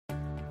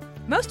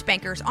Most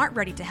bankers aren't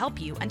ready to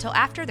help you until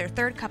after their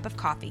third cup of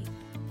coffee.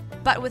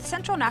 But with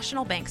Central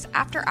National Bank's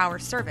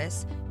after-hours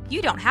service,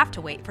 you don't have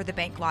to wait for the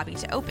bank lobby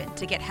to open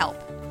to get help.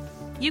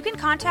 You can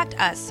contact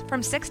us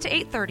from 6 to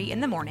 8:30 in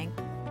the morning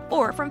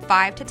or from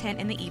 5 to 10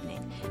 in the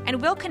evening,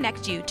 and we'll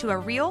connect you to a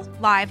real,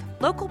 live,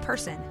 local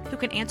person who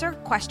can answer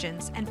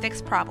questions and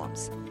fix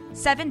problems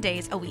 7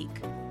 days a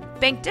week.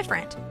 Bank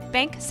different.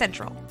 Bank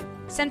Central.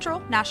 Central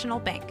National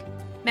Bank.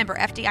 Member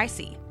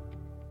FDIC.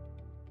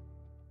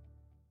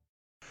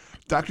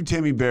 Dr.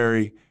 Tami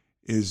Berry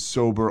is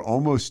sober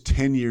almost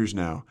 10 years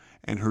now,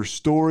 and her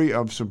story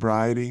of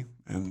sobriety,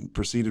 and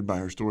preceded by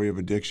her story of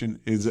addiction,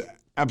 is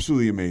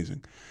absolutely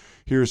amazing.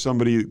 Here's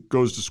somebody who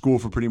goes to school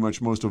for pretty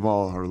much most of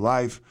all her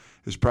life,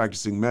 is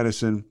practicing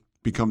medicine,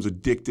 becomes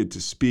addicted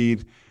to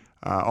speed,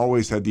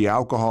 always had the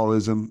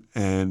alcoholism,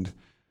 and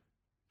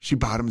she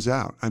bottoms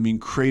out. I mean,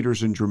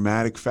 craters in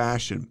dramatic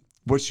fashion.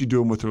 What's she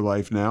doing with her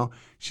life now?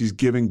 She's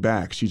giving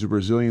back. She's a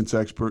resilience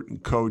expert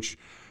and coach.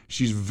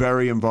 She's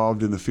very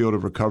involved in the field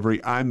of recovery.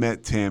 I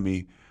met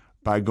Tami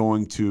by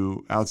going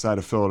to outside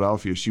of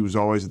Philadelphia. She was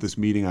always at this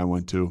meeting I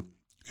went to,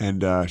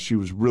 and she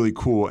was really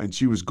cool, and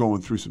she was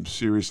going through some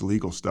serious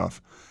legal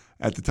stuff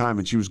at the time,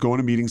 and she was going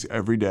to meetings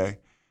every day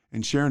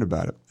and sharing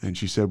about it. And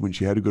she said when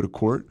she had to go to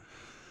court,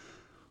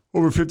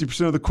 over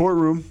 50% of the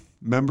courtroom,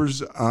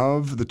 members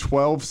of the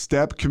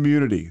 12-step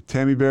community.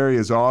 Tami Berry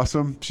is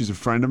awesome. She's a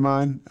friend of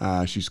mine.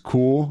 She's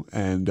cool,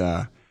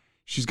 and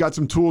she's got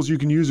some tools you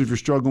can use if you're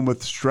struggling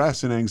with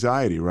stress and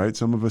anxiety, right?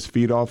 Some of us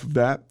feed off of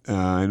that.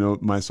 I know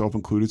myself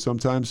included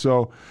sometimes.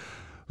 So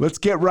let's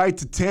get right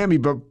to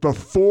Tami. But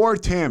before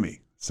Tami,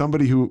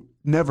 somebody who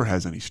never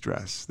has any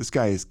stress. This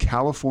guy is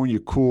California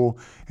cool,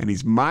 and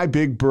he's my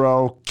big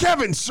bro,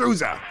 Kevin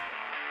Souza.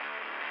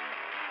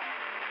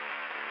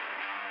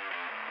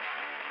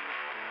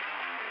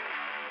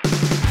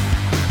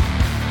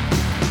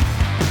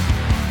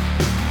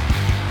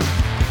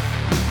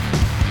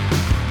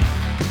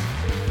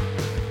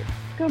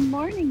 Good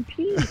morning,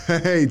 Pete.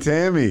 Hey,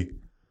 Tami.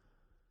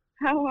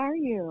 How are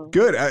you?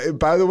 Good.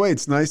 By the way,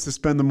 it's nice to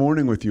spend the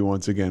morning with you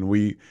once again.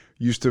 We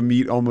used to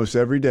meet almost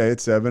every day at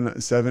 7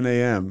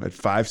 a.m. at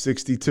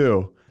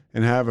 562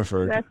 in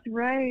Haverford. That's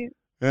right.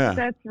 Yeah.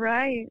 That's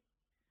right.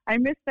 I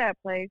miss that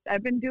place.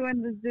 I've been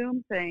doing the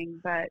Zoom thing,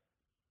 but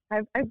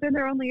I've been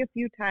there only a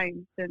few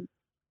times since,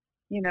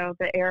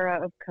 the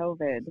era of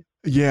COVID.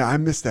 Yeah, I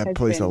miss that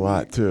place a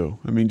lot too.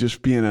 I mean,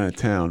 just being out of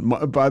town.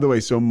 By the way,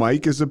 so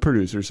Mike is a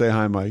producer. Say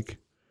hi, Mike.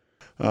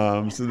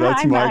 So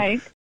that's Hi,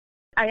 Mike.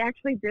 I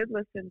actually did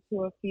listen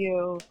to a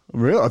few.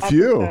 Really? A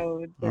few?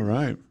 Episodes. All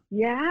right.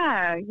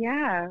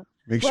 Yeah.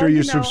 Make sure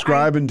you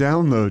subscribe and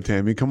download,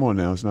 Tami. Come on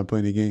now. Let's not play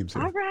any games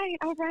here. All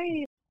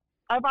right.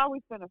 I've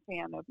always been a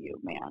fan of you,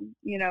 man.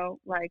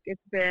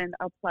 It's been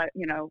a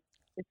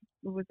it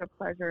was a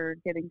pleasure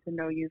getting to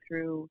know you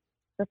through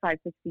the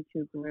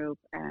 562 group,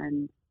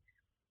 and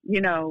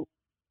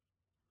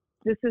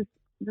this is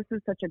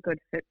such a good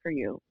fit for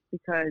you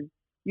because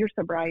your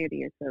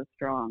sobriety is so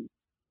strong,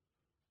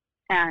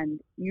 and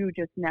you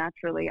just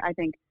naturally, I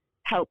think,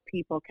 help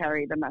people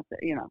carry the message.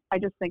 I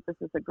just think this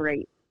is a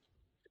great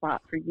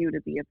spot for you to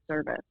be of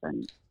service,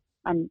 and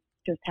I'm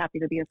just happy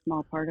to be a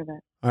small part of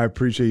it. I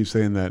appreciate you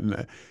saying that.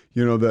 And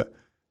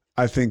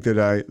I think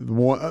that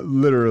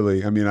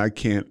literally, I mean, I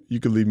can't, you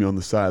could leave me on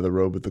the side of the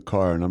road with the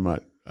car and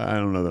I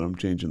don't know that I'm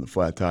changing the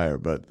flat tire,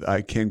 but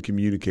I can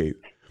communicate.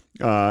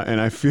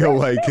 And I feel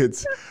like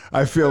it's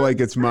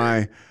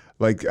my,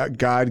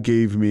 God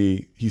gave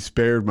me, he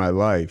spared my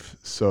life.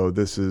 So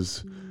this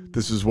is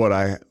what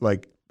I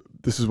like.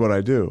 This is what I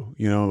do,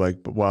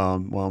 while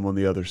I'm on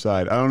the other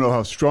side. I don't know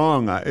how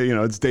strong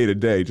it's day to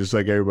day, just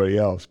like everybody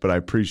else, but I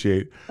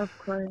appreciate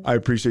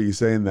you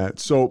saying that.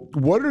 So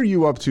what are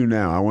you up to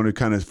now? I want to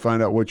kind of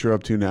find out what you're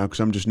up to now, because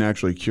I'm just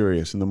naturally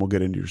curious, and then we'll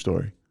get into your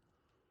story.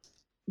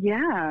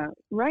 Yeah.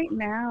 Right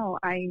now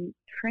I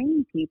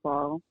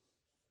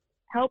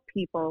help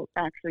people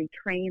actually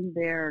train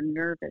their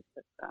nervous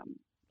system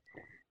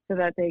so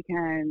that they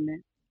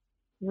can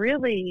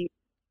really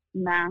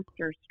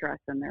master stress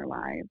in their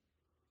lives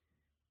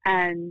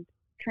and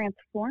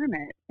transform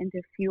it into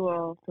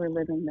fuel for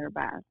living their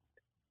best.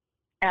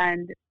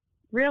 And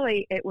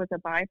really, it was a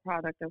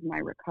byproduct of my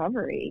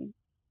recovery,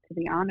 to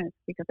be honest,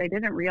 because I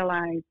didn't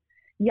realize,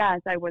 yes,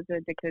 I was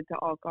addicted to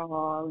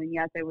alcohol, and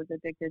yes, I was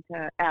addicted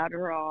to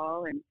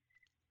Adderall and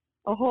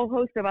a whole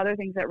host of other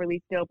things that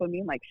release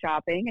dopamine, like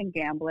shopping and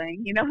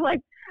gambling.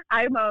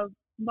 I'm a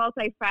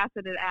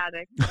multifaceted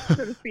addict,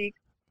 so to speak.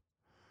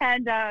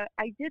 And I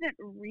didn't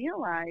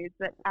realize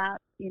that,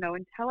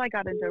 until I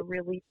got into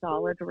really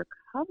solid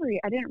recovery,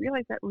 I didn't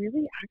realize that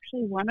really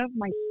actually one of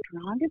my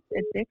strongest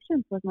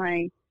addictions was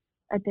my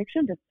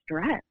addiction to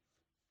stress.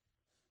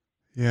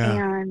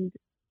 Yeah.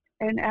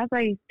 And as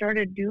I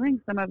started doing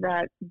some of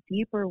that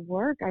deeper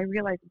work, I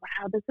realized,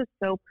 wow, this is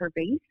so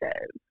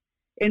pervasive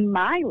in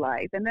my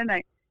life. And then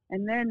I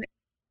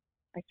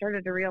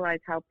started to realize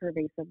how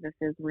pervasive this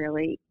is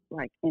really,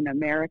 like, in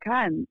America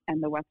and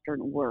the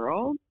Western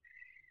world.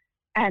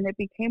 And it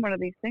became one of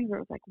these things where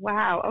it was like,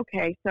 wow,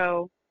 okay,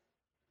 so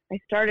I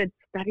started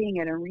studying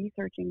it and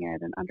researching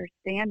it and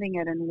understanding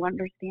it and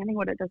understanding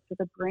what it does to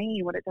the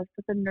brain, what it does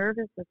to the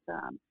nervous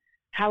system,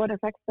 how it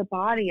affects the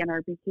body and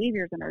our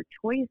behaviors and our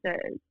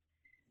choices.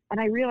 And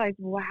I realized,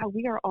 wow,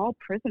 we are all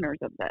prisoners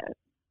of this.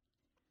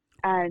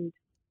 And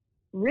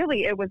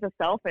really, it was a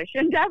selfish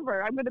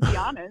endeavor. I'm going to be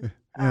honest.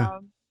 Yeah.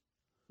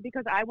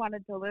 Because I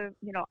wanted to live,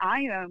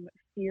 I am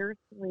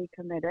fiercely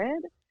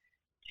committed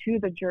to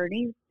the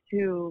journey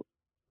to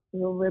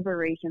the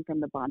liberation from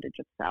the bondage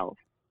of self.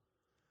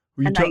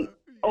 And I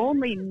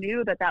only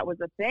knew that was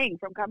a thing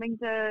from coming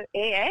to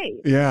AA.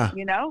 Yeah.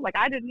 Like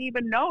I didn't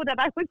even know that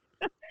I was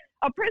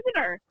a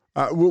prisoner.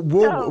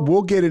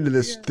 We'll get into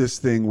this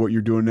thing, what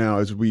you're doing now,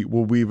 as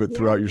we'll weave it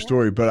throughout your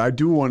story. But I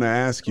do want to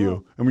ask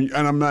you, and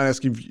I'm not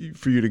asking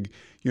for you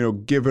to,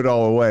 give it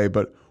all away,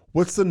 but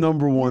what's the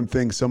number one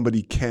thing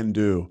somebody can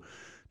do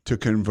to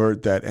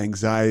convert that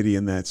anxiety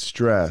and that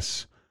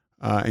stress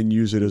and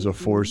use it as a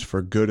force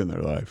for good in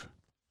their life?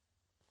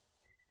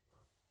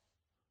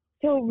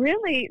 So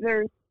really,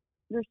 there's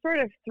sort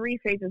of three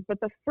phases, but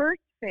the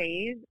first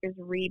phase is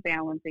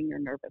rebalancing your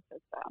nervous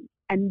system.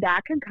 And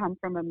that can come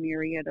from a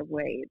myriad of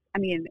ways. I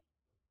mean,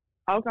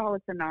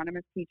 Alcoholics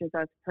Anonymous teaches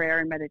us prayer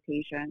and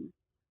meditation,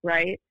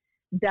 right?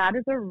 That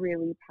is a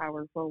really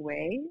powerful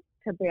way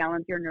to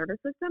balance your nervous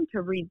system,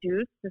 to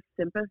reduce the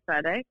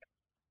sympathetic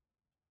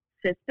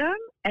system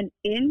and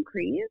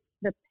increase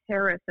the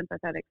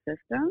parasympathetic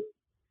system.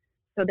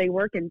 So they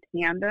work in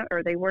tandem,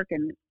 or they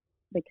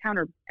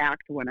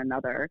counteract one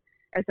another,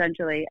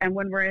 essentially. And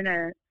when we're in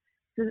a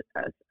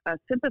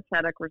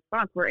sympathetic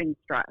response, we're in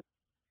stress.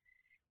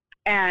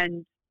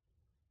 And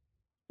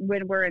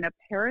when we're in a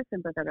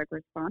parasympathetic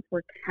response,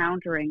 we're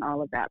countering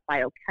all of that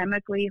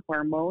biochemically,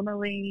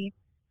 hormonally,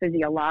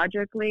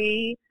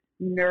 physiologically,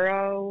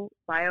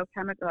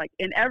 biochemically, like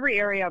in every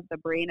area of the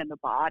brain and the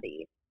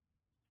body.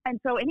 And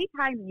so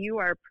anytime you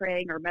are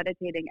praying or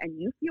meditating and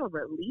you feel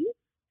relief,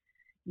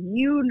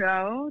 you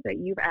know that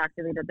you've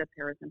activated the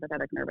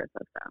parasympathetic nervous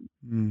system.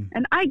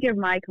 And I give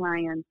my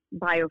clients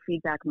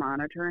biofeedback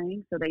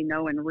monitoring so they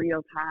know in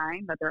real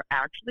time that they're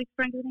actually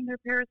strengthening their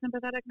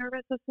parasympathetic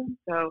nervous system.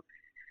 So,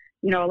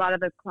 a lot of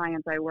the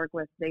clients I work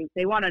with,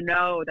 they want to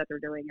know that they're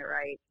doing it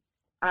right.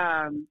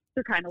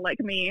 They're kind of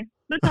like me,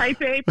 the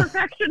type A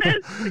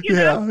perfectionist,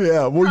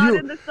 Yeah. Well,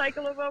 in the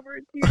cycle of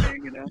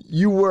overachieving,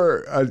 You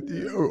were,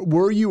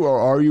 you or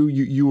are you?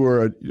 You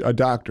were a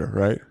doctor,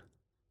 right?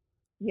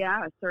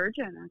 Yeah, a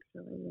surgeon,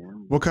 actually, yeah.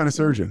 What kind of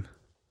surgeon?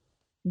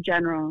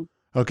 General.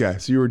 Okay,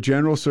 so you were a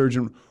general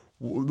surgeon.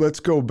 Let's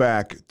go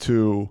back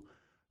to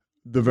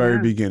the very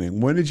beginning.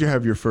 When did you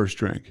have your first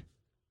drink?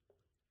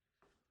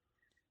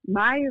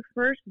 My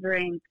first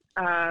drink,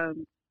 I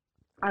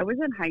was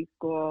in high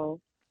school.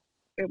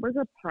 It was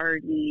a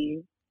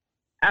party.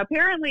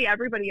 Apparently,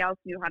 everybody else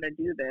knew how to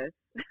do this.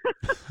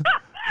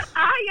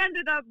 I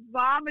ended up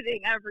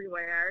vomiting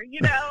everywhere,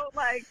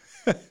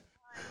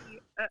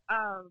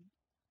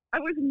 I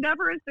was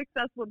never a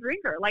successful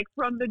drinker, like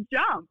from the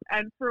jump.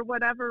 And for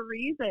whatever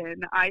reason,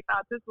 I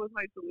thought this was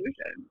my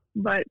solution.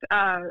 But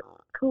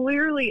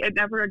clearly it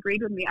never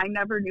agreed with me. I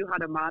never knew how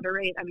to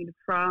moderate. I mean,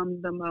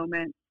 from the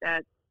moment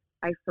that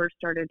I first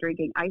started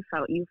drinking, I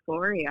felt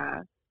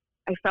euphoria.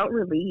 I felt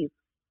relief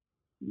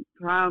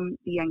from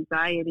the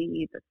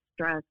anxiety, the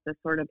stress, the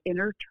sort of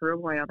inner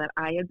turmoil that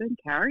I had been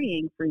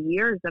carrying for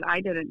years that I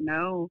didn't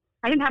know.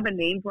 I didn't have a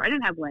name for it. I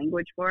didn't have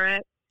language for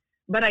it.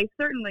 But I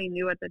certainly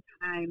knew at the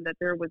time that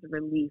there was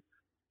relief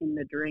in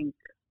the drink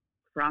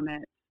from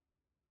it.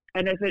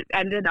 And if it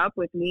ended up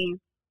with me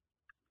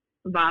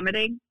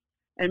vomiting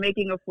and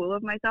making a fool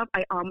of myself,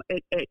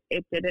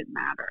 it didn't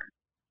matter.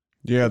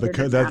 Yeah,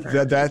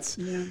 that's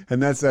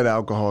and that's that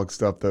alcoholic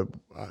stuff that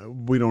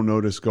we don't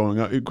notice growing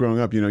up.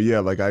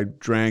 Like I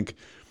drank,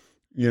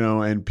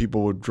 and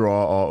people would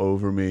draw all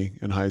over me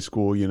in high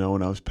school,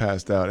 when I was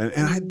passed out,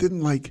 and I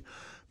didn't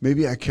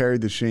maybe I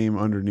carried the shame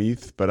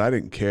underneath, but I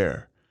didn't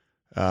care.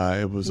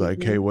 It was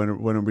like, hey, when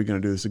are we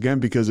going to do this again?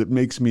 Because it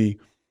makes me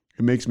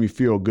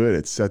feel good.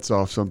 It sets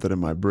off something in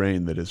my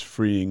brain that is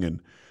freeing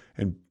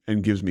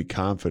and gives me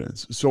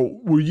confidence. So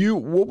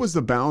what was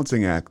the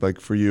balancing act like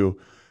for you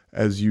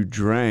as you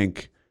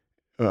drank,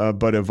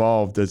 but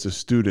evolved as a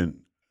student?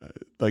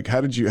 Like, how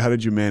did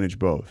you manage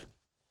both?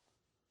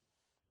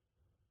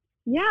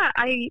 Yeah,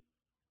 I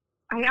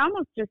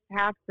almost just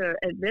have to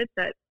admit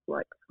that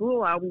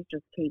school always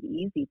just came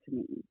easy to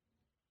me.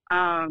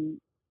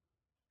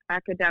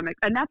 Academic,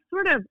 and that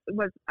sort of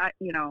was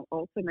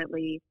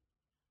ultimately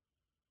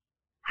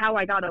how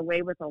I got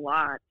away with a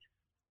lot,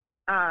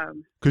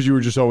 because you were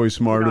just always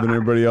smarter than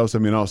everybody else. I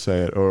mean, I'll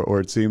say it, or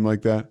it seemed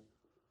like that.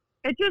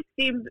 It just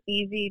seemed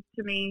easy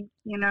to me,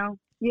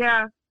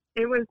 yeah,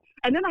 it was.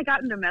 And then I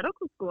got into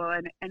medical school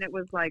and it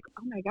was like,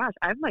 oh my gosh,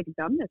 I've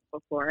done this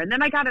before. And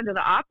then I got into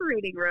the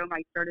operating room.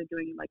 I started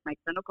doing my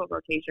clinical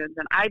rotations,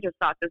 and I just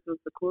thought this was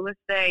the coolest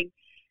thing.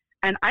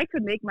 And I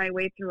could make my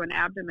way through an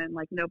abdomen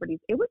like nobody's.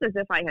 It was as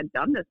if I had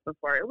done this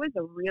before. It was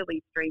a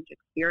really strange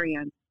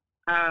experience.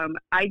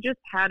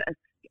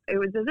 It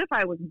was as if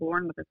I was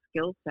born with a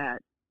skill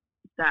set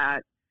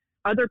that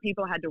other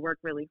people had to work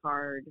really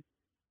hard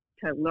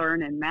to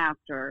learn and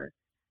master.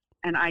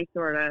 And I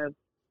sort of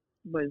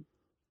was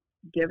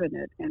given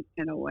it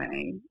in a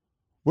way.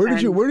 Where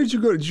did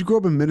you go? Did you grow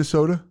up in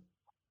Minnesota?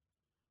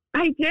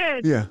 I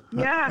did. Yeah.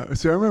 Yeah.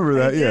 So I remember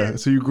that. Yeah.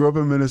 So you grew up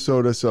in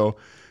Minnesota. So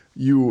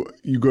you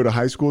go to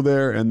high school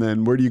there, and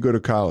then where do you go to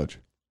college?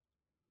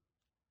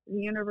 The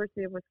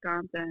University of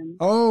Wisconsin.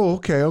 Oh,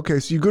 okay. Okay.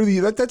 So you go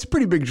to that's a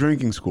pretty big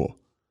drinking school.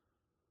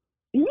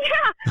 Yeah.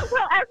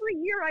 Well, every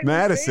year I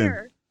Madison. was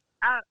there.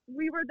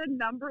 We were the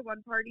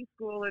 #1 party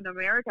school in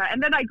America.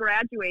 And then I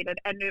graduated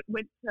and it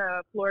went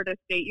to Florida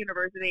State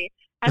University.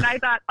 And I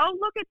thought, oh,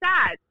 look at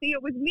that. See,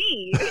 it was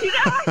me.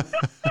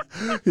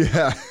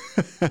 Yeah.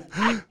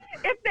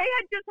 If they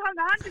had just hung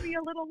on to me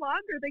a little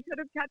longer, they could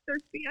have kept their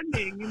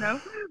standing.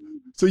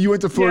 So you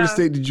went to Florida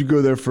State. Did you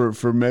go there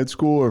for med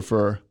school or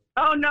for?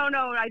 Oh, no.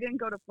 I didn't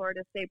go to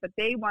Florida State, but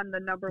they won the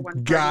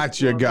 #1.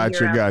 Gotcha. I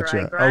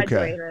graduated,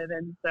 Okay.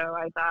 And so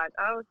I thought,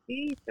 oh,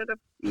 see, could have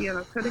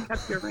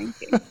kept your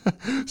ranking.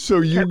 So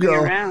you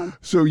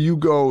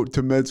go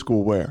to med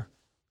school where?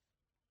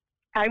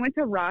 I went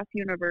to Ross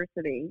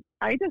University.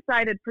 I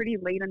decided pretty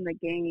late in the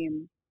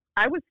game.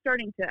 I was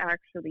starting to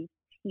actually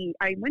teach.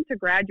 I went to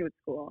graduate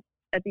school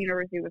at the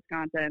University of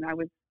Wisconsin. I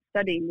was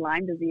studying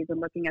Lyme disease and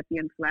looking at the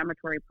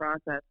inflammatory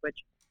process, which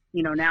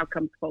now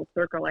comes full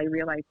circle. I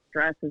realize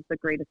stress is the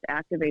greatest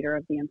activator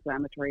of the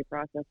inflammatory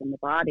process in the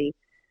body.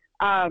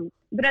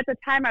 But at the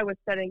time I was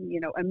studying,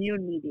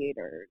 immune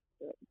mediators,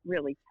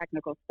 really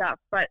technical stuff.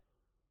 But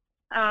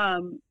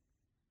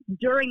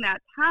during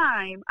that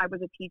time, I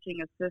was a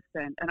teaching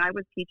assistant, and I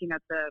was teaching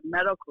at the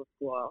medical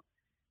school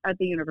at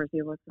the University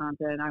of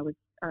Wisconsin. I was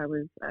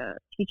a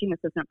teaching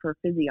assistant for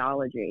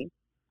physiology,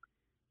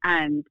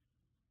 and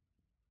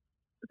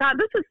thought,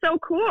 this is so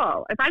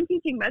cool. If I'm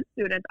teaching med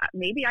students,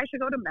 maybe I should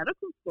go to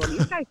medical school.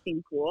 These guys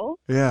seem cool.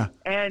 Yeah.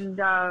 And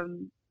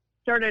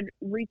started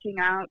reaching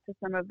out to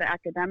some of the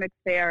academics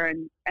there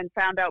and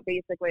found out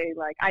basically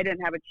like I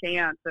didn't have a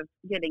chance of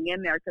getting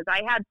in there because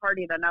I had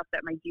partied enough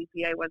that my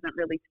GPA wasn't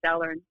really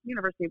stellar. And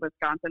University of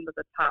Wisconsin was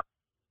a top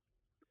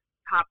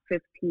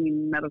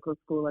 15 medical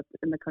school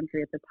in the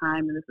country at the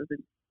time. And this was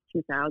in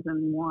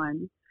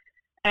 2001.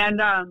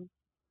 And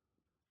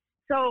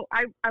so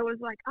I was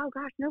like, oh,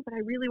 gosh, no, but I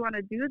really want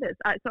to do this.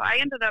 So I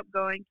ended up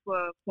going to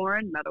a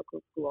foreign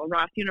medical school.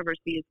 Ross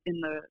University is in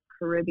the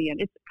Caribbean.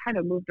 It's kind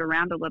of moved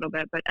around a little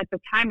bit, but at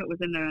the time it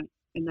was in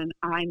an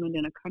island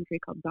in a country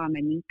called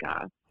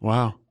Dominica.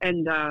 Wow.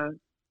 And I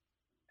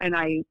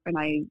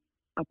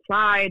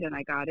applied and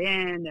I got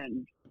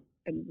in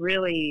and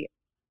really,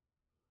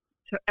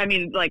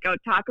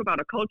 talk about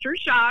a culture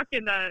shock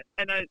and a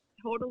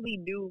totally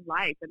new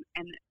life. And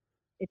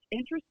it's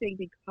interesting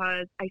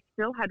because I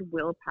still had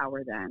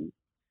willpower then.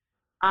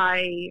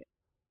 I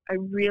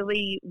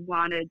really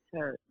wanted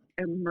to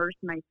immerse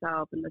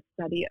myself in the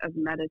study of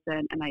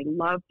medicine, and I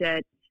loved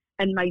it.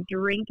 And my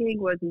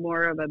drinking was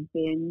more of a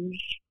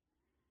binge.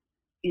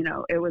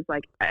 It was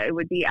like it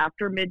would be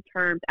after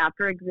midterms,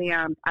 after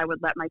exams. I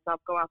would let myself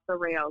go off the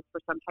rails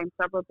for sometimes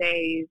several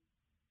days.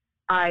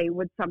 I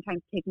would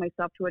sometimes take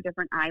myself to a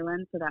different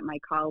island so that my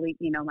colleague,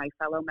 my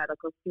fellow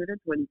medical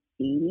students wouldn't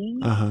see me,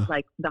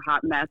 like the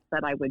hot mess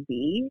that I would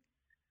be.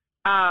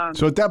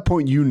 So at that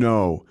point,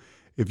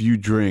 if you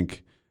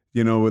drink,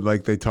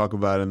 like they talk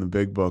about in the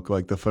big book,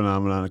 like the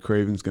phenomenon of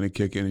craving's going to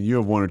kick in and you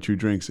have 1 or 2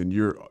 drinks and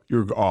you're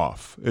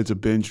off. It's a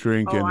binge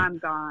drink. Oh, I'm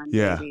gone.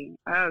 Yeah. Baby.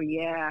 Oh,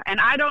 yeah.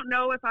 And I don't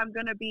know if I'm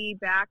going to be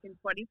back in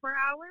 24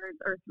 hours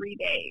or 3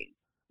 days.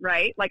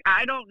 Right? Like,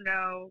 I don't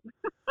know.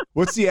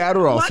 What's the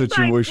Adderall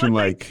situation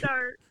like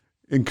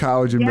in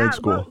college and med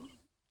school?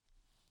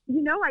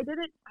 Well, I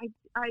didn't,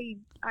 I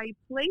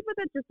played with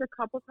it just a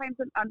couple times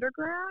in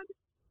undergrad.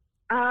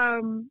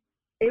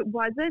 It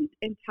wasn't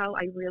until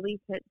I really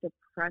hit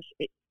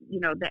depression,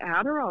 the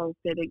Adderall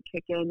didn't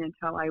kick in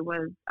until I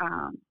was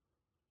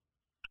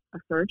a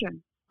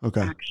surgeon,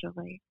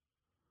 actually.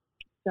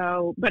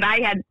 So, but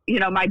I had,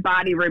 my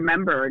body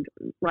remembered,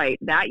 right,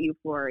 that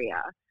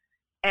euphoria.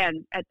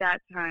 And at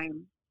that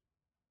time,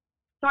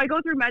 so I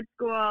go through med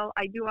school.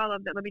 I do all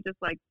of that. Let me just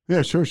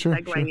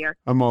segue here.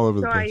 I'm all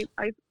over the place.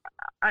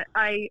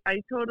 I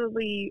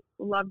totally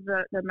love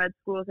the med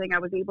school thing. I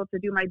was able to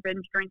do my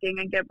binge drinking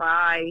and get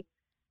by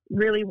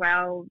really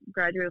well.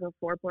 Graduated with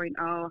a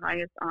 4.0,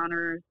 highest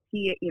honors.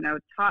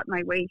 Taught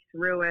my way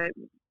through it.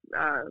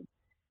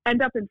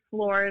 End up in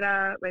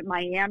Florida, with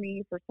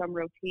Miami for some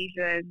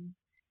rotation.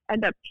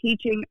 End up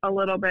teaching a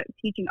little bit,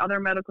 teaching other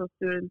medical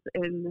students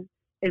in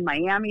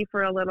Miami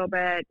for a little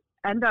bit,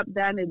 end up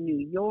then in New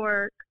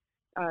York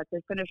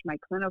to finish my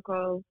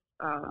clinicals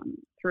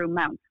through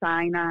Mount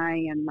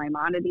Sinai and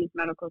Maimonides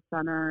Medical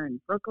Center in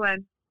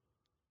Brooklyn.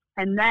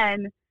 And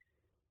then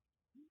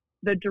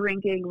the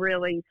drinking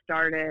really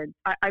started.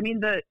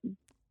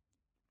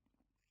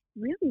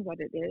 Really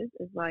what it is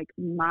like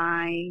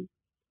my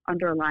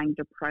underlying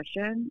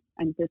depression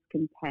and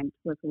discontent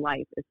with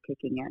life is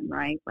kicking in,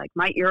 right? Like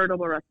my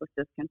irritable, restless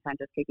discontent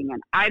is kicking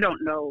in. I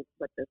don't know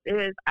what this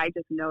is. I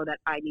just know that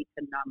I need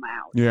to numb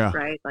out,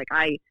 right? Like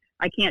I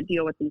can't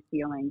deal with these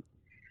feelings.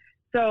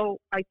 So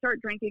I start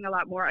drinking a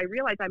lot more. I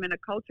realize I'm in a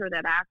culture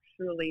that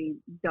actually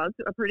does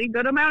a pretty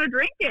good amount of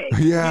drinking.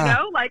 Yeah. You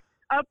know, like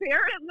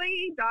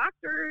apparently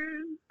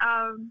doctors,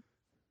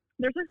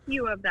 there's a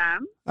few of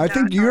them. I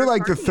think you're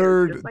like the partiers,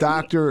 third just like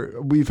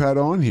doctor we've had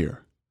on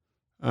here.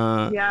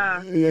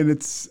 Yeah. And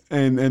it's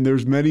and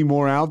there's many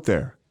more out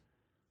there.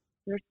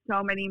 There's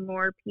so many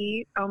more,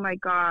 Pete. Oh my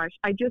gosh.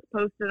 I just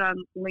posted on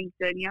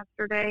LinkedIn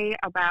yesterday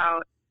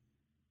about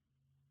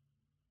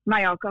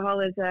my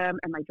alcoholism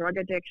and my drug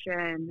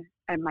addiction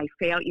and my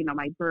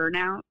my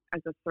burnout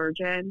as a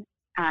surgeon.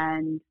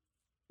 And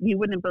you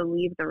wouldn't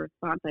believe the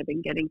response I've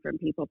been getting from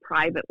people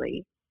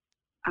privately,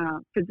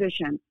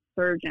 physicians,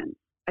 surgeons,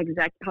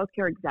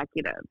 healthcare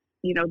executives.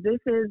 You know,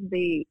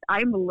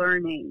 I'm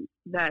learning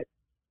that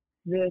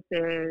this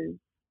is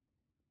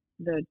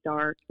the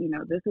dark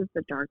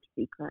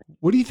secret.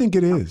 What do you think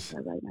it is?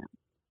 Right now,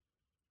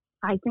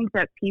 I think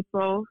that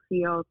people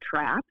feel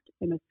trapped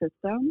in a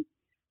system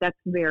that's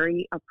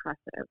very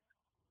oppressive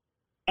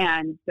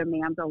and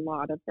demands a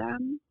lot of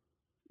them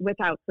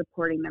without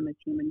supporting them as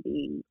human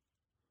beings.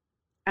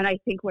 And I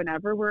think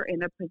whenever we're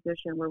in a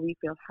position where we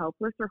feel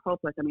helpless or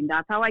hopeless, I mean,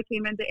 that's how I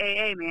came into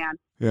AA, man.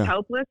 Yeah.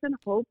 Helpless and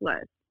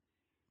hopeless.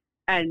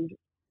 And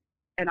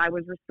I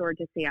was restored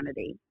to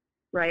sanity,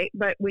 right?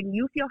 But when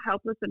you feel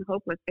helpless and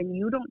hopeless and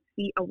you don't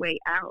see a way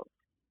out,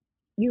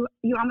 you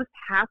almost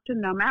have to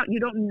numb out. You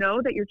don't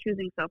know that you're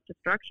choosing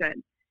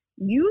self-destruction.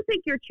 You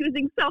think you're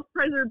choosing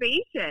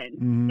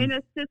self-preservation in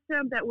a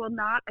system that will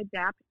not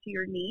adapt to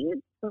your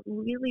needs. But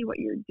really what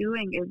you're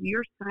doing is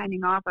you're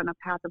signing off on a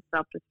path of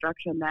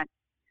self-destruction that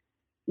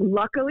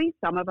luckily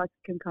some of us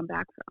can come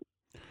back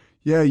from.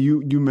 Yeah,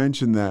 you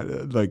mentioned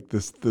that, like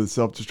the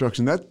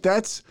self-destruction.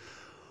 That's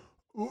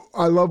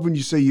I love when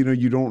you say,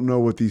 you don't know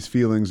what these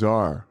feelings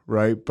are,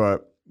 right?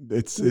 But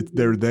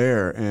they're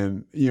there.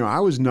 And, I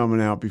was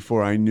numbing out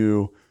before I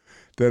knew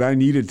that I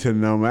needed to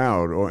numb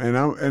out,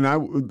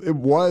 it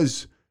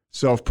was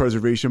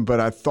self-preservation, but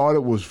I thought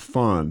it was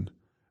fun,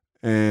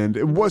 and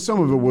some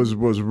of it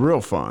was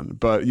real fun,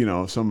 but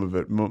some of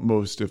it,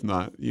 most if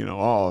not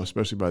all,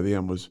 especially by the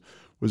end, was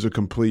a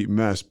complete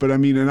mess. But I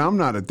mean, and I'm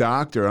not a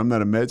doctor, I'm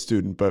not a med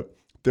student, but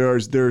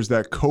there's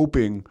that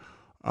coping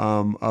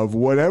of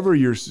whatever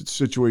your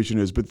situation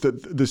is, but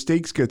the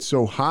stakes get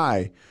so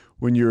high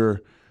when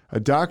you're a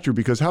doctor,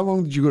 because how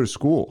long did you go to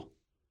school?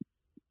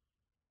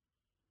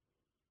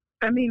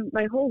 I mean,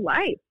 my whole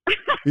life.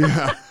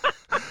 Yeah.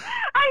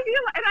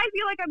 I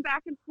feel like I'm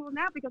back in school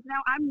now, because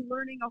now I'm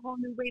learning a whole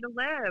new way to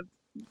live.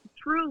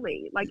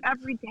 Truly, like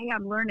every day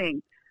I'm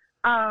learning.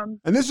 And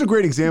this is a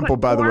great example,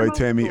 by the way,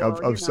 Tami,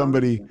 of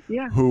somebody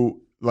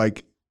who,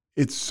 like,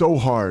 it's so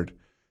hard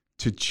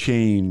to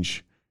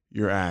change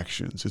your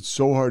actions. It's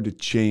so hard to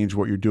change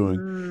what you're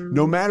doing,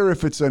 no matter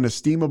if it's an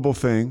esteemable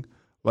thing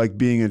like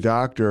being a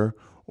doctor,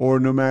 or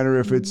no matter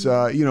if it's,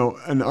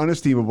 an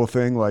unestimable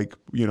thing, like,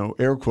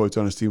 air quotes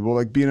unestimable,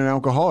 like being an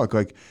alcoholic.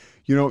 Like,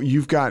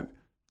 you've got,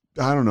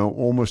 I don't know,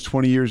 almost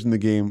 20 years in the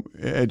game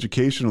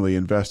educationally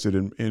invested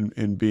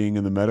in being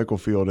in the medical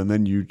field. And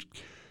then you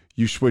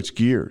switch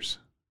gears.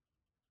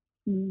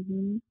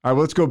 Mm-hmm. All right,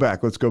 let's go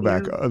back because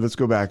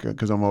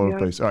I'm all over the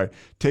place. All right,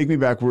 take me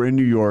back. We're in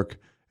New York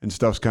and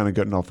stuff's kind of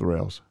getting off the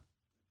rails.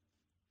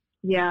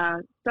 Yeah,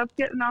 stuff's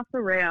getting off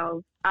the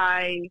rails.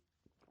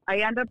 I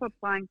end up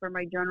applying for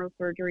my general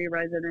surgery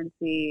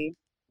residency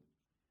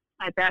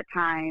at that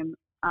time.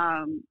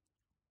 I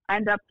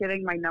end up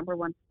getting my number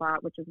one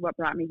spot, which is what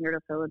brought me here to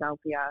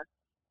Philadelphia.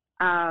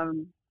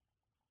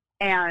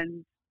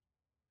 And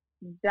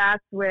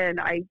that's when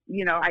I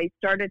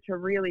started to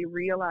really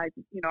realize,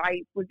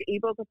 I was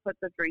able to put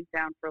the drink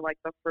down for like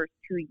the first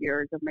 2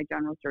 years of my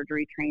general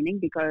surgery training,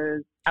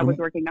 because I was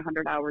working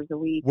 100 hours a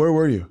week. Where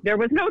were you? There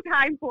was no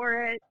time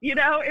for it. It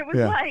was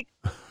like,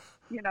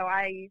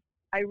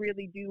 I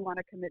really do want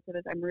to commit to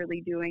this. I'm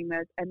really doing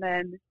this. And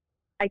then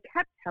I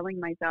kept telling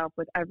myself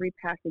with every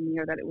passing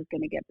year that it was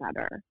going to get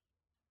better.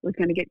 It was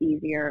going to get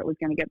easier. It was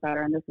going to get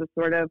better. And this was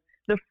sort of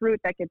the fruit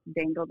that gets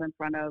dangled in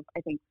front of,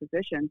 I think,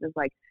 physicians, is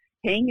like,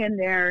 hang in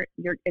there.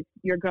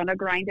 You're going to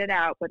grind it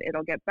out, but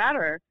it'll get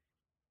better.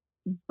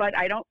 But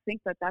I don't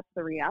think that that's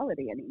the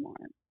reality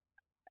anymore.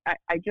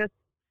 I just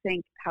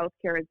think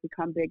healthcare has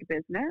become big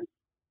business,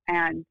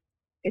 and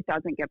it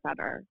doesn't get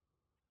better.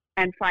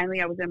 And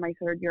finally, I was in my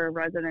third year of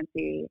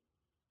residency,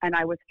 and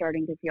I was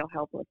starting to feel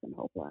helpless and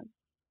hopeless.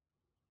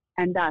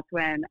 And that's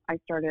when I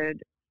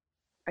started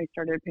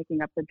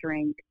picking up the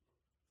drink.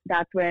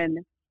 That's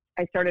when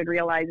I started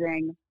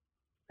realizing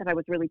that I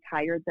was really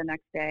tired the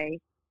next day.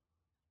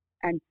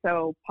 And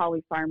so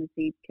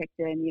polypharmacy kicked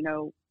in.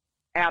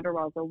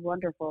 Adderall is a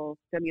wonderful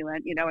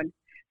stimulant, and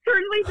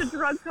certainly the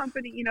drug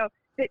company,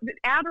 the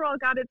Adderall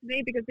got its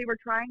name because they were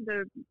trying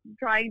to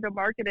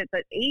market it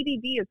that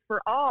ADD is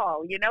for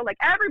all, like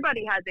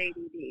everybody has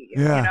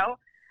ADD,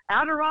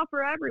 Adderall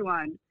for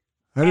everyone.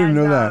 I didn't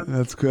know that.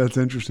 That's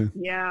interesting.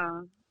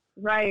 Yeah.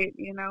 Right.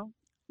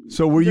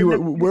 So where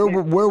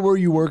were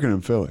you working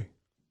in Philly?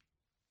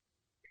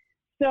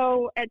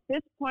 So at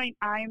this point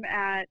I'm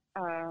at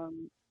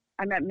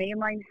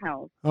Mainline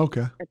Health.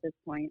 Okay. At this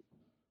point.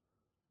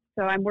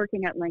 So I'm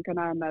working at Lincoln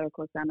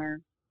Medical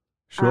Center.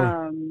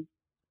 Sure.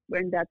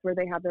 And that's where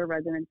they have their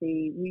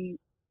residency.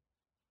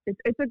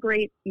 It's a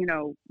great,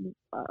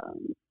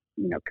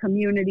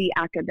 community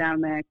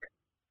academic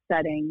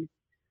setting.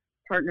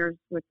 Partners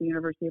with the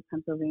University of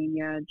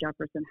Pennsylvania,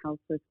 Jefferson Health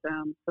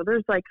System. So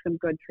there's like some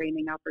good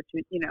training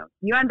opportunities.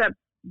 You end up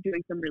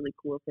doing some really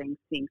cool things,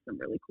 seeing some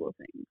really cool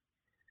things.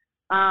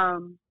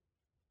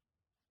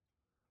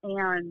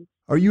 And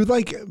are you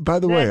like, by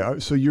the way,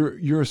 so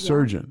you're a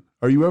surgeon.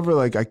 Are you ever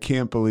like, I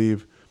can't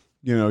believe,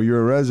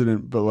 you're a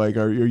resident, but like,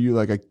 are you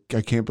like,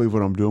 I can't believe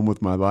what I'm doing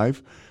with my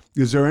life?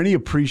 Is there any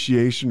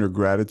appreciation or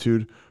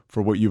gratitude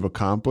for what you've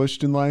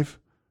accomplished in life?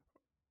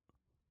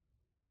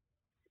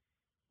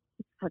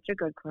 Such a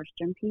good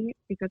question, Pete,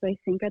 because I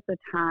think at the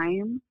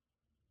time,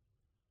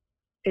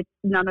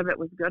 none of it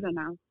was good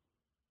enough.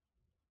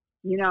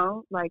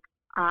 Like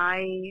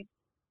I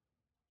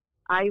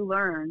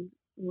learned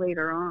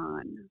later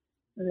on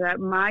that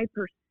my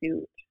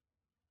pursuit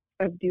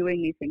of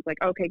doing these things,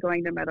 like, okay,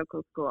 going to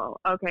medical school,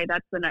 okay,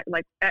 that's the next,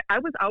 like, I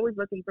was always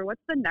looking for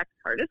what's the next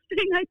hardest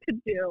thing I could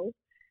do.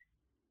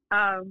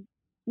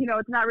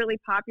 It's not really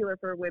popular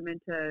for women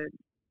to,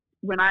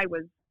 when I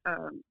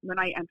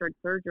entered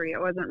surgery, it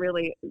wasn't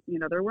really,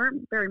 there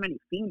weren't very many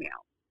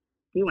females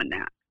doing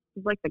that. It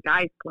was like the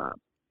guys club.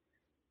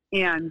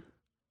 And,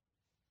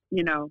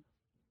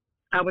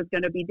 I was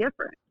going to be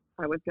different.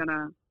 I was going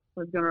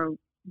to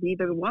be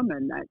the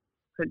woman that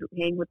could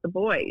hang with the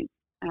boys.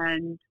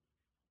 And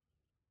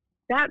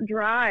that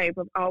drive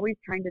of always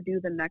trying to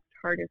do the next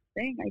hardest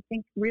thing, I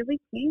think really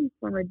came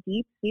from a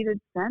deep-seated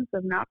sense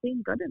of not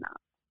being good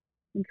enough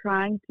and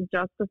trying to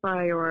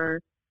justify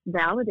or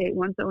validate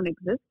one's own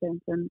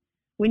existence. And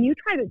when you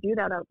try to do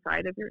that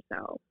outside of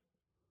yourself,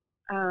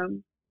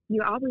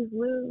 you always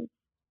lose.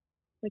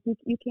 Like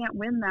you can't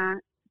win that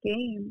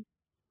game,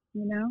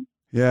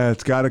 Yeah,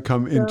 it's got to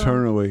come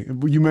internally.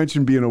 You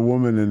mentioned being a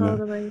woman in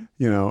totally.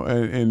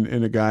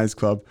 in a guy's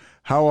club.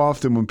 How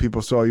often when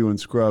people saw you in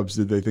scrubs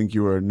did they think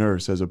you were a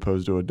nurse as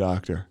opposed to a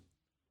doctor?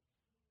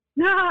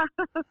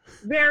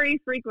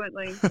 Very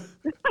frequently.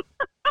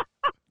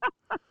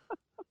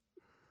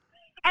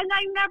 And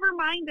I never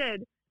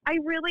minded. I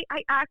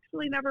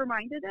actually never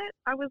minded it.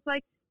 I was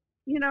like,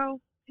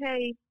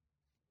 hey,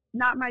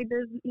 not my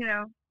business,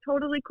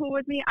 totally cool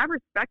with me. I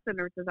respect the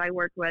nurses I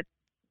worked with.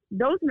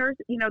 Those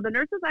nurses, the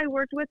nurses I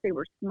worked with, they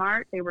were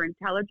smart, they were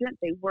intelligent,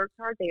 they worked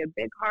hard, they had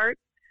big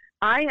hearts.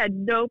 I had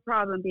no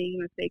problem being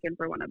mistaken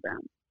for one of them.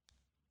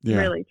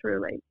 Yeah. Really,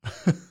 truly.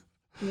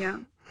 Yeah.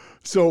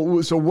 So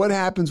what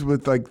happens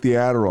with like the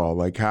Adderall?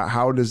 Like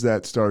how does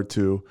that start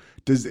to,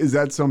 is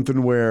that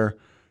something where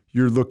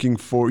you're looking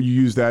for, you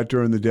use that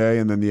during the day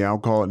and then the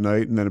alcohol at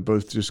night and then it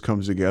both just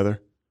comes together?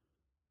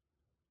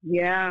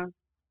 Yeah.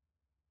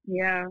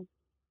 Yeah.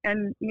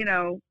 And,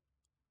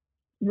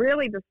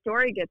 really the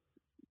story gets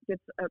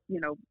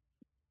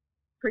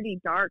pretty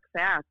dark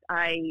fast.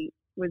 I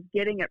was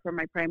getting it from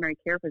my primary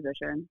care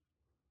physician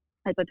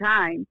at the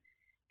time.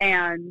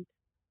 And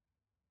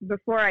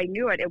before I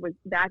knew it,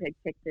 that had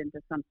kicked into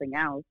something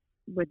else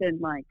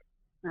within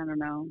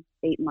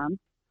 8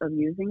 months of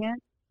using it.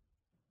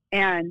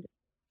 And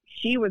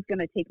she was going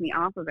to take me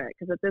off of it.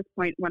 Because at this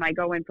point, when I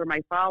go in for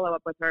my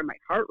follow-up with her, my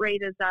heart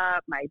rate is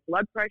up, my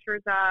blood pressure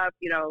is up,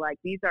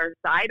 these are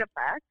side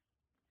effects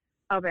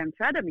of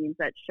amphetamines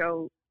that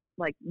show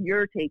like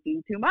you're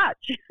taking too much.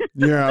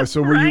 Yeah.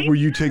 So were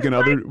you taking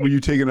other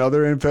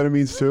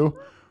amphetamines too?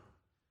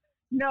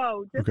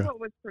 No, just what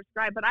was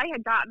prescribed. But I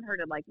had gotten her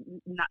to like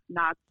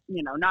knock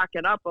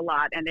it up a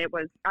lot, and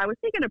I was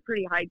taking a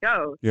pretty high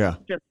dose. Yeah.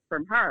 Just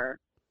from her,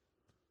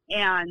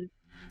 and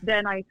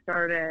then I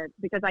started,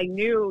 because I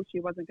knew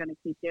she wasn't going to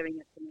keep giving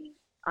it to me.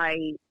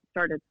 I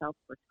started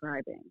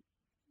self-prescribing.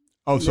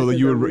 Oh, so that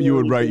you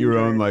would write your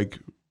own like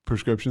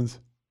prescriptions?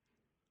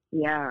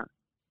 Yeah.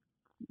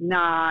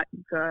 Not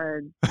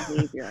good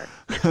behavior.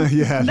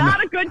 Yeah,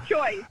 not a good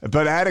choice.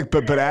 But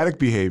addict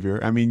behavior.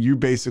 I mean, you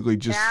basically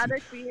just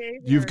addict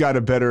behavior. You've got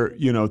a better,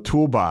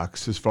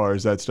 toolbox as far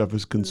as that stuff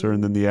is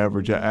concerned than the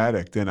average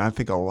addict. And I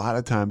think a lot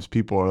of times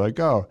people are like,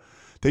 oh,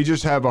 they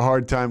just have a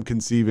hard time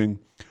conceiving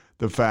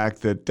the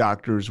fact that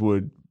doctors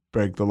would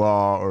break the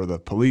law or the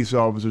police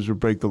officers would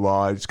break the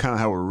law. It's kind of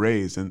how we're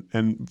raised.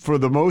 And for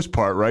the most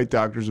part, right,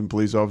 doctors and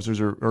police officers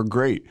are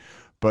great,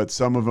 but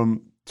some of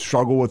them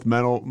struggle with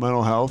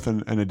mental health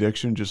and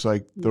addiction just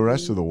like the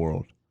rest of the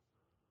world.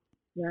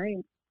 Right.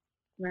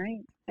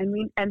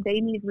 And they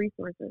need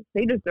resources.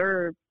 They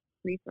deserve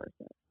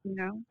resources,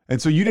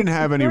 And so you didn't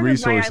have any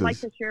resources. I like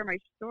to share my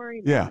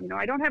story. Yeah.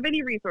 I don't have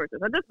any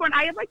resources. At this point,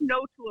 I have like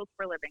no tools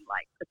for living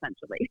life,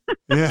 essentially.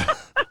 Yeah.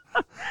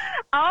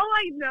 All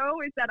I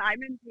know is that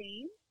I'm in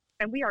pain,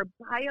 and we are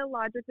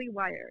biologically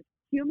wired.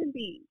 Human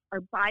beings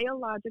are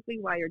biologically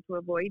wired to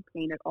avoid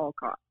pain at all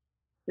costs.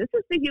 This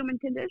is the human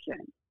condition.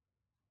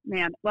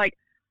 Man, like,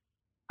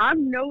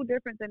 I'm no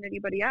different than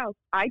anybody else.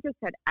 I just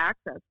had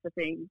access to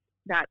things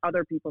that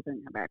other people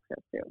didn't have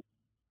access to.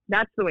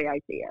 That's the way I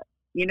see it,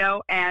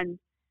 and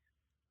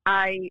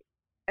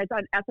as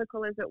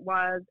unethical as it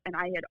was, and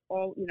I had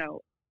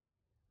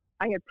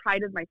I had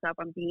prided myself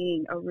on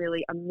being a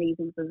really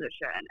amazing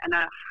physician and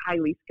a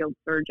highly skilled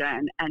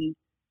surgeon, and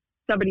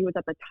somebody who was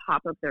at the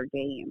top of their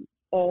game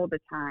all the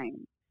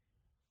time.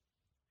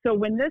 So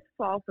when this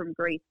fall from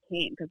grace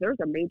came, because there's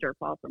a major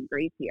fall from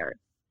grace here,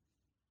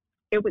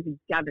 it was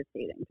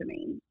devastating to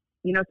me.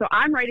 You know, so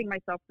I'm writing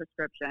myself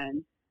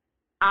prescriptions.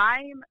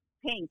 I'm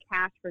paying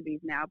cash for these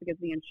now because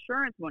the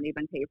insurance won't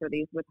even pay for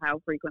these with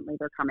how frequently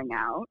they're coming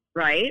out,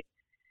 right?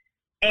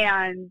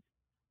 And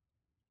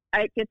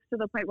it gets to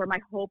the point where my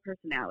whole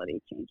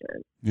personality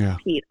changes. Yeah.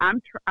 Pete,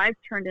 I've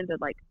turned into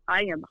like,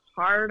 I am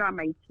hard on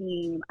my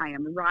team. I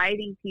am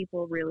riding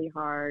people really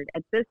hard.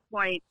 At this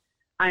point,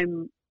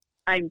 I'm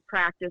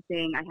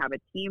practicing. I have a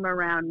team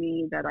around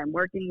me that I'm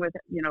working with,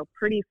 you know,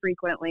 pretty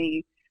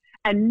frequently,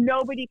 and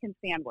nobody can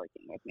stand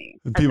working with me.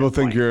 The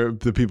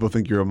people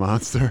think you're a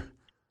monster.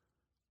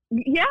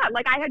 Yeah,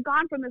 like I had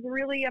gone from this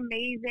really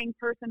amazing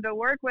person to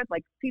work with,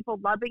 like people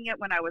loving it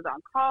when I was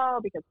on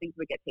call because things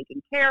would get taken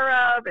care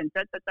of, and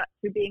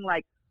to being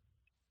like,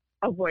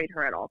 avoid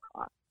her at all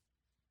costs,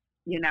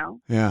 you know?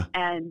 Yeah.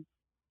 And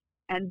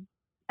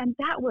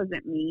that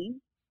wasn't me,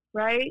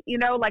 right? You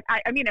know, like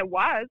I mean, it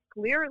was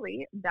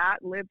clearly that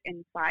lived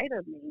inside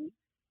of me,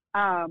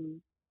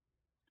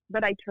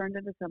 but I turned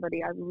into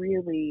somebody I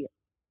really,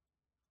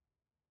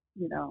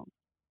 you know.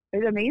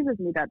 It amazes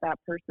me that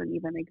person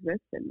even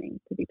exists in me,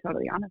 to be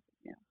totally honest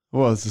with you.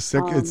 Well, it's a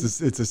sick.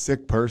 It's a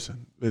sick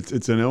person.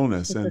 It's an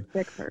illness, it's a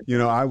sick person. You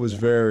know, I was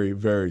very,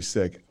 very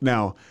sick.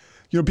 Now,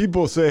 you know,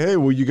 people say, "Hey,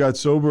 well, you got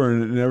sober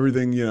and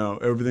everything. You know,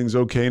 everything's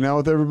okay now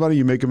with everybody.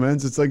 You make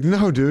amends." It's like,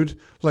 no, dude.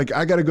 Like,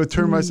 I got to go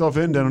turn myself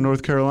in down in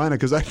North Carolina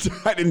because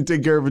I didn't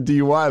take care of a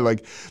DUI.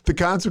 Like, the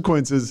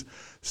consequences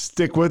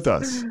stick with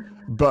us.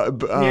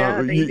 But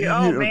yeah, they do.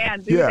 Oh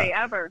man, do they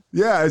ever?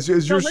 Yeah, as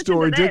your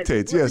story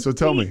dictates. Yeah, so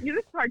tell me.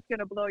 This part's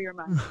gonna blow your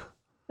mind.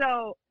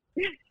 So,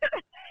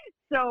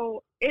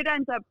 so it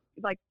ends up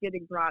like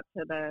getting brought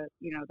to the,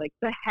 you know, like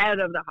the head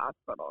of the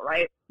hospital,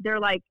 right? They're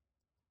like,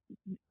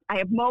 I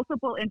have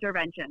multiple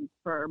interventions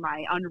for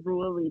my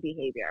unruly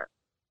behavior,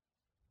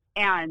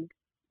 and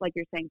like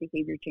you're saying,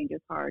 behavior change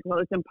is hard. Well,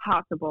 it's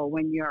impossible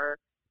when you're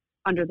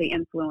under the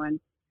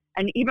influence.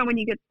 And even when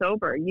you get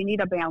sober, you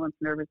need a balanced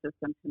nervous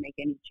system to make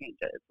any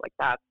changes. Like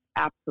that's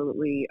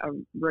absolutely a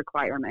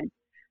requirement.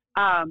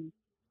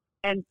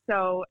 And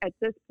so at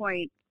this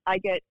point, I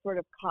get sort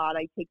of caught.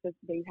 I take this,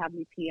 they have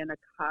me pee in a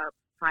cup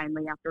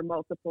finally after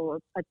multiple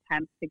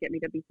attempts to get me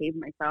to behave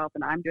myself.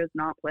 And I'm just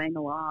not playing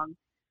along.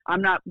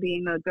 I'm not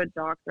being a good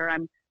doctor.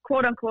 I'm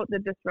quote unquote the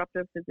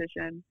disruptive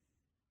physician.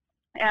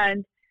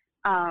 And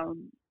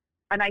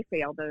I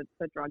failed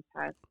the drug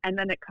test. And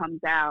then it comes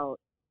out,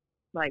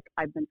 like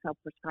I've been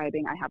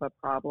self-prescribing. I have a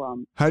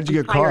problem. How did you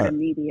get caught?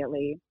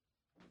 Immediately.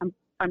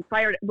 I'm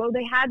fired. Well,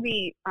 they had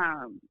me.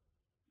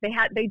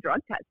 They drug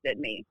tested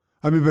me.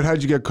 I mean, but how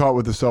did you get caught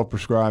with the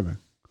self-prescribing?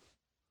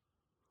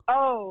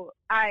 Oh,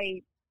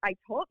 I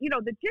told you know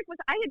the jig was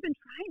I had been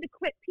trying to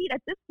quit, Pete.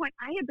 At this point,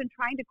 I had been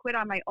trying to quit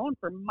on my own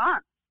for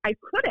months. I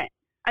couldn't.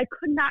 I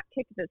could not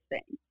kick this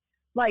thing.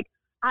 Like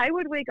I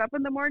would wake up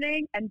in the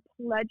morning and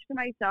pledge to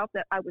myself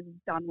that I was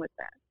done with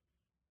this.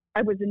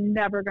 I was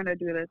never going to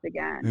do this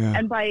again. Yeah.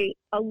 And by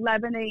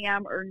 11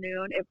 a.m. or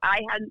noon, if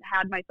I hadn't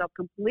had myself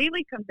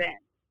completely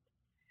convinced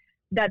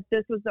that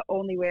this was the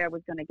only way I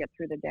was going to get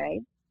through the day,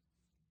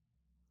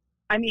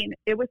 I mean,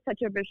 it was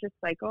such a vicious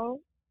cycle.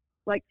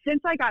 Like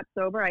since I got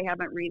sober, I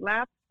haven't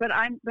relapsed, but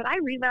I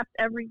relapsed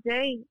every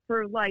day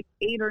for like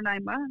 8 or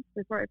 9 months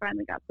before I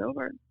finally got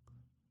sober.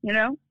 You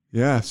know?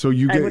 Yeah. So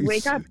I would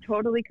wake up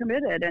totally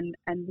committed and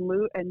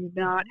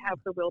not have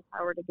the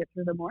willpower to get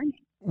through the morning.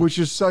 Which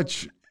is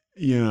such,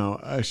 you know,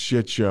 a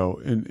shit show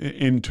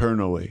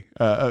internally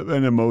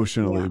and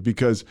emotionally,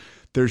 because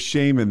there's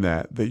shame in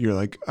that you're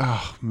like,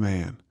 oh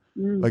man,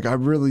 like I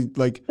really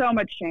like so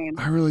much shame.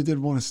 I really did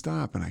want to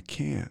stop and I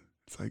can't.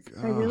 It's like,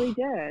 I really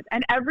did.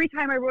 And every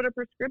time I wrote a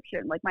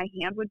prescription, like my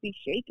hand would be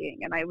shaking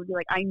and I would be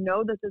like, I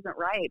know this isn't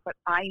right, but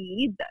I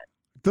need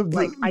this.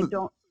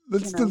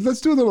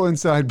 Let's do a little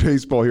inside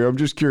baseball here. I'm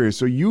just curious.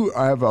 So you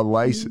have a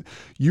license,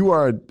 you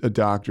are a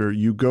doctor,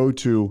 you go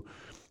to,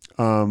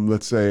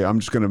 let's say, I'm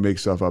just going to make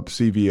stuff up,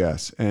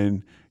 CVS,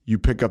 and you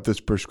pick up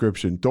this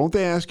prescription. Don't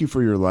they ask you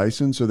for your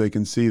license so they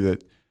can see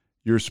that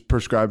you're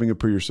prescribing it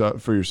for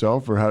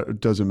yourself, or how,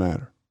 it doesn't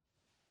matter?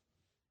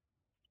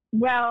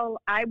 Well,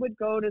 I would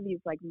go to these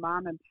like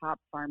mom and pop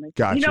pharmacies.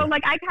 Gotcha. You know,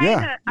 like I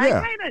kind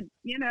of,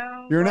 you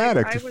know. You're an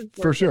like, addict,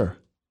 for sure.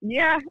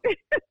 Yeah.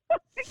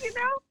 You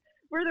know,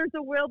 where there's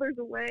a will, there's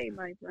a way,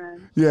 my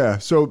friend. Yeah.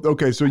 So,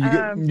 okay. So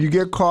you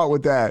get caught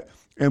with that.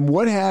 And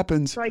what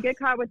happens? So I get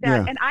caught with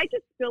that, and I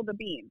just spill the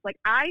beans. Like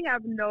I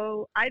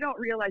don't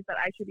realize that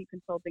I should be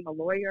consulting a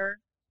lawyer.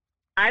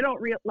 I don't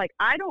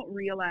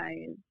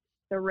realize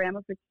the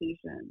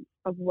ramifications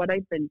of what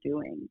I've been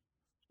doing.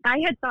 I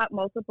had thought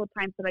multiple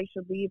times that I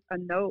should leave a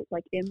note,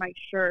 like in my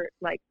shirt,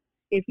 like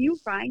if you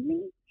find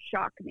me,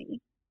 shock me.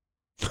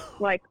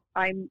 Like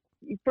I'm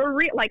for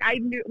real. Like I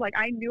knew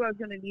I was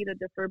going to need a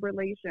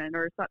defibrillation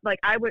or something. Like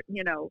I would,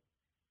 you know.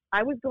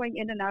 I was going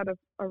in and out of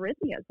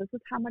arrhythmias. This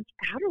is how much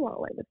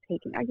Adderall I was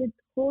taking. I had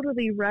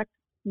totally wrecked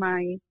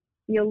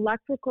the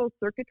electrical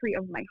circuitry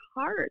of my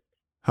heart.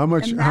 How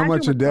much a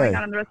what's day going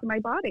on in the rest of my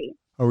body?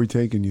 are we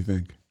taking, you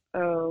think?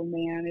 Oh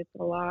man, it's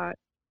a lot.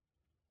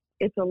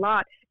 It's a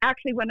lot.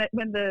 Actually, when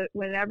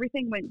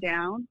everything went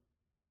down,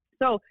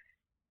 so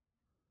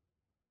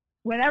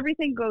when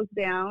everything goes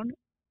down,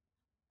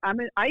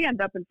 I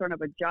end up in front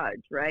of a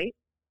judge, right?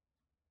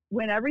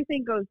 When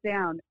everything goes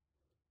down,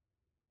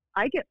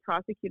 I get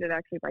prosecuted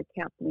actually by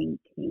Kathleen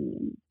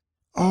Kane.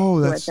 Oh,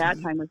 who that's at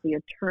that time was the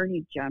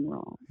Attorney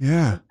General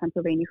yeah. of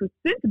Pennsylvania, who's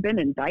since been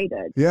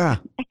indicted Yeah.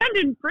 and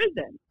in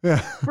prison Yeah.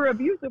 for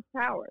abuse of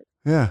power.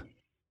 Yeah.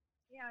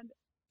 And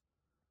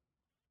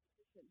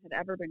had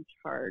ever been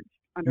charged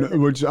No,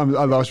 under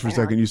I lost you for a act.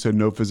 second. You said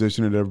no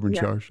physician had ever been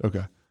Yeah. charged.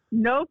 Okay.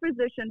 No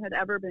physician had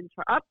ever been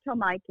charged, up till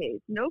my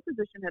case, no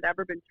physician had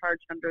ever been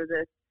charged under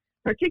this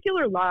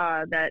particular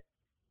law that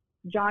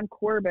John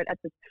Corbett at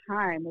the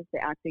time was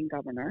the acting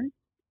governor.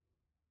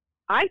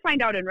 I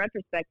find out in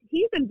retrospect,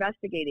 he's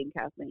investigating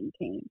Kathleen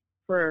Kane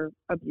for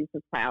abuse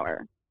of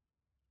power.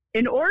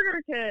 In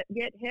order to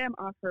get him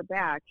off her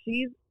back,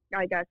 she's,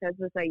 I guess, has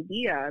this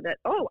idea that,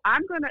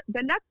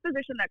 the next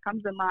physician that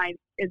comes in line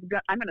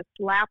I'm going to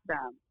slap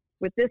them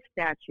with this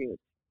statute.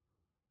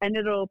 And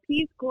it'll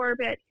appease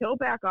Corbett, he'll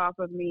back off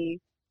of me,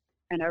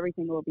 and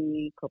everything will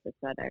be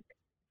copacetic.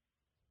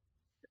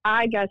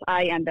 I guess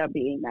I end up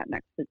being that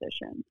next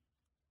physician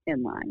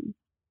in line.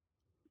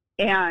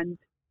 And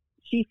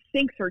she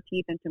sinks her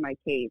teeth into my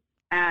case,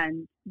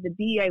 and the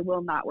DA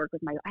will not work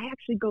with I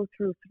actually go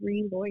through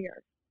 3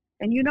 lawyers.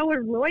 And a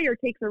lawyer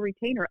takes a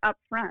retainer up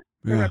front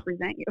to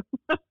represent you.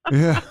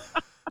 Yeah.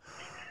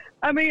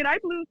 I mean, I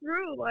blew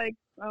through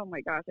oh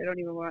my gosh, I don't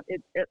even want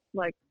it. It's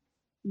like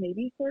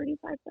maybe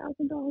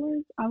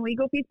 $35,000 on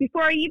legal fees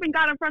before I even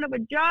got in front of a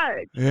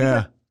judge.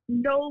 Yeah.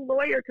 No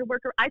lawyer could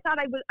work. I thought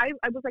I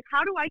was like,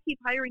 how do I keep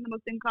hiring the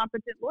most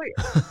incompetent lawyer?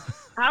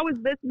 How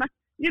is this? What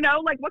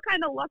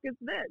kind of luck is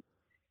this?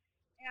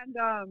 And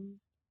I'm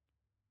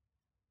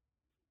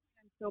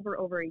sober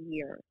over a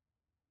year.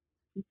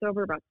 I'm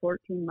sober about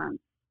 14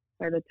 months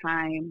by the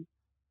time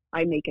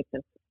I make it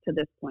to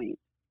this point.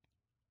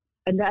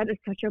 And that is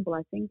such a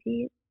blessing,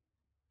 Pete.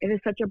 It is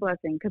such a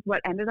blessing, because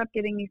what ended up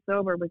getting me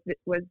sober was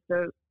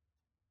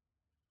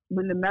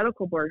when the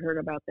medical board heard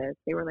about this,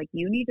 they were like,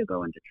 you need to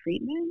go into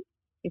treatment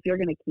if you're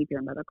going to keep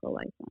your medical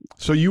license.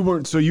 So you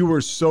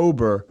were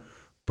sober,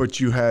 but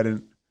you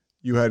hadn't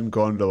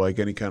gone to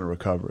any kind of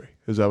recovery.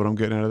 Is that what I'm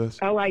getting out of this?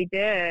 Oh, I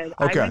did.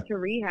 Okay. I went to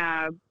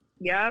rehab.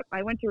 Yep,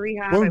 I went to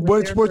rehab.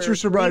 What's your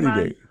sobriety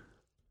date?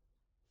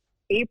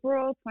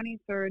 April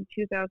 23rd,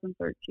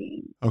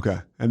 2013. Okay.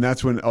 And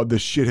that's when the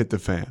shit hit the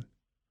fan.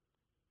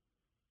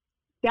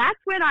 That's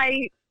when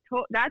I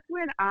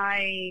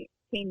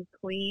came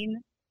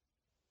clean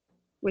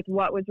with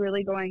what was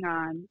really going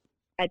on.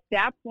 At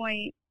that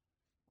point,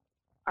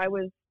 I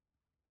was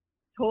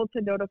told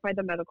to notify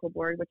the medical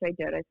board, which I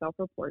did. I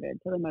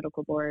self-reported to the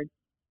medical board.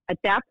 At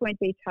that point,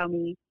 they tell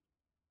me,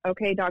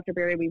 okay, Dr.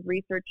 Berry, we've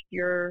researched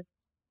your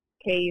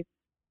case.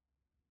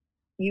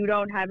 You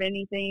don't have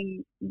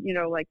anything, you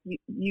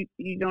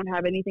don't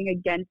have anything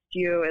against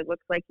you. It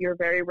looks like you're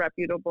very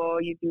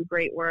reputable. You do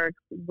great work.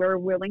 We're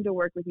willing to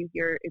work with you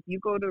here. If you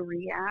go to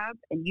rehab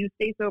and you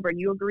stay sober and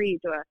you agree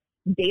to a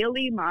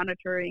daily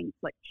monitoring,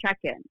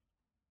 check-in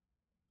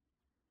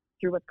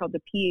through what's called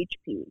the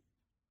PHP,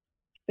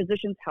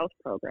 Physician's Health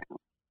Program.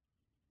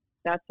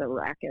 That's a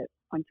racket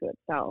unto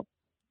itself.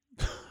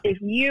 It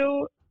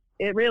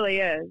really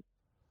is.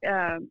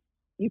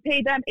 You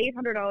pay them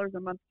 $800 a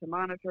month to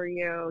monitor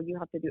you. You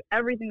have to do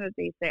everything that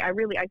they say. I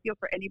feel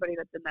for anybody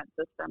that's in that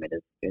system.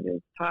 It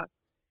is tough.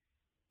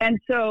 And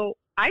so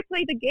I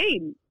play the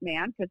game,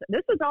 man, because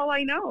this is all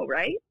I know,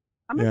 right?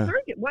 I'm a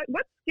surgeon.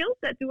 What skill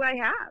set do I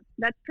have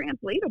that's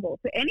translatable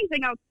to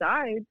anything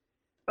outside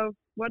of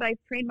what I've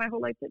trained my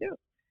whole life to do?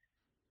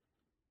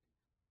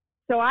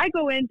 So I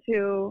go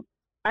into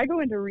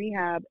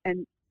rehab,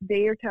 and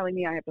they are telling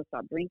me I have to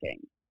stop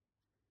drinking.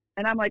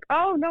 And I'm like,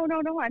 oh, no,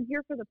 I'm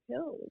here for the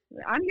pills.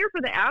 I'm here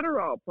for the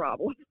Adderall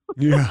problem.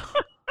 Yeah.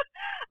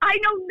 I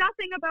know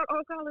nothing about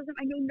alcoholism.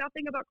 I know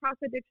nothing about cross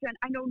addiction.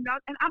 I know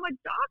nothing. And I'm a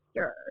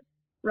doctor,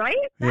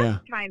 right?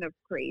 That's kind of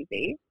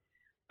crazy.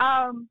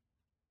 And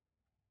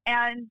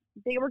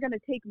they were going to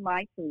take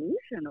my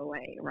solution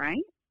away,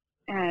 right?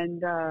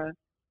 And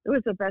it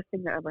was the best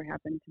thing that ever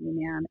happened to me,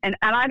 man. And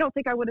I don't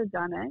think I would have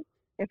done it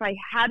if I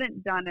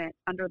hadn't done it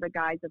under the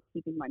guise of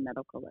keeping my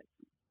medical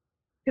license.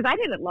 Because I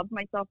didn't love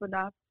myself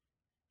enough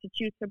to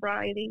choose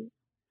sobriety.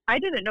 I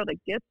didn't know the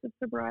gifts of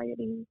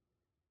sobriety.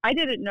 I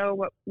didn't know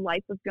what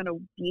life was going to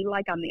be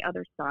like on the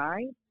other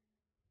side.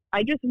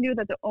 I just knew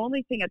that the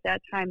only thing at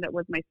that time that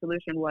was my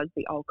solution was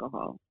the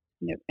alcohol.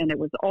 And it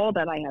was all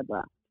that I had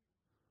left.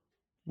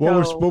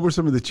 What were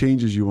some of the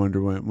changes you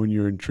underwent when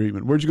you were in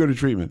treatment? Where'd you go to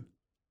treatment?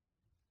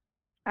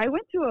 I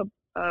went to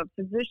a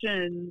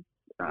physician's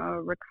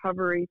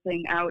recovery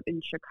thing out in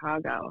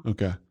Chicago.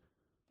 Okay.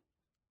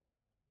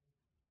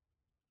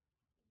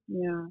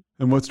 Yeah.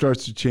 And what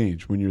starts to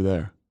change when you're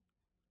there?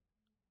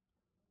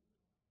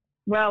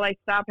 well, I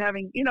stopped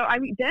having,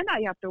 then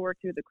I have to work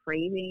through the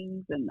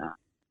cravings and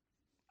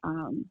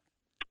the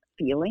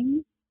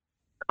feelings.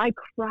 I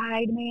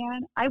cried,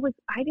 man. I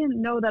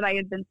didn't know that I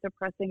had been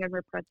suppressing and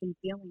repressing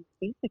feelings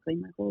basically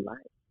my whole life.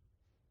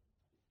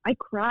 I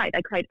cried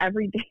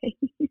every day.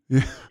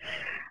 Yeah.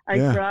 I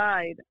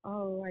cried.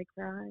 Oh, I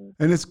cried.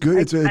 And it's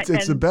good.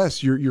 It's the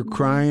best. You're mm-hmm.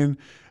 crying.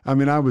 I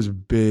mean, I was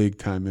big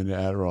time into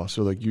Adderall.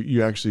 So like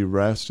you actually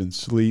rest and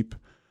sleep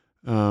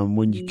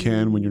when you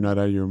can, when you're not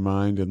out of your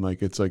mind. And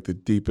like, it's like the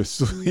deepest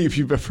sleep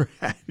you've ever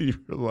had in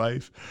your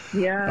life.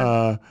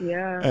 Yeah.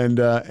 Yeah. And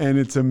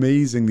it's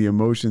amazing the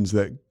emotions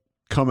that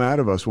come out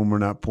of us when we're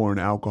not pouring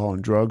alcohol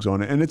and drugs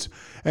on it.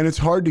 And it's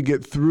hard to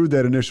get through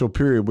that initial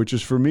period, which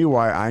is for me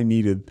why I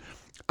needed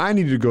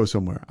to go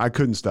somewhere. I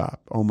couldn't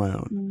stop on my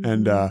own.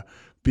 Mm-hmm. And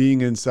being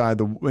inside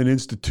an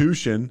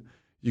institution,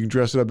 you can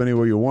dress it up any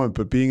way you want,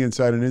 but being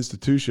inside an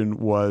institution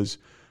was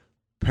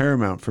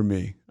paramount for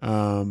me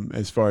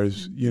as far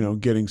as,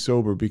 getting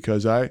sober,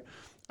 because I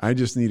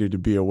just needed to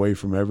be away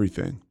from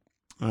everything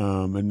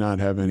and not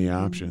have any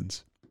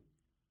options.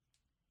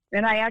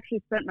 And I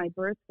actually spent my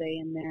birthday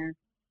in there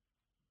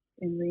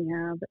in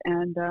rehab.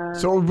 And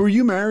so were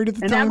you married at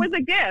the time? And that was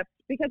a gift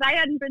because I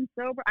hadn't been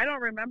sober. I don't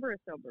remember a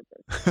sober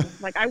birthday.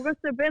 Like I must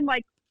have been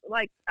like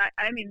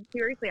I mean,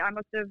 seriously, I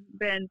must have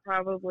been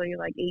probably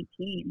like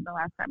 18 the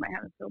last time I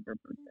had a sober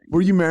birthday.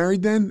 Were you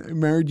married then?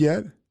 Married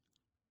yet?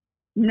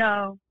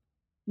 No.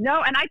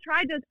 And I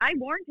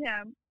warned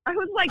him. I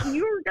was like,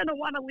 you're going to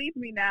want to leave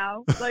me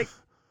now. Like,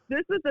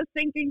 this is a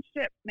sinking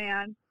ship,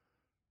 man.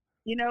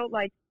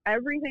 Like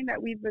everything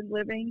that we've been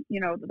living,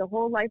 the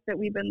whole life that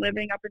we've been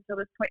living up until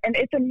this point. And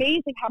it's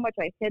amazing how much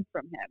I hid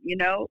from him,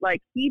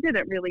 like he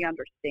didn't really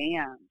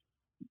understand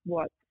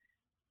what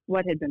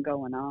had been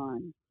going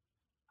on.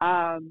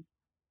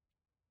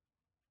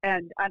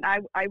 And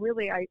I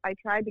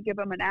tried to give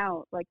him an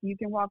out, like you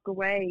can walk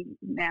away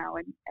now.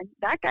 And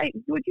that guy,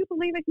 would you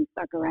believe it? He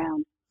stuck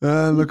around.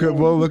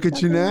 Look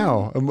at you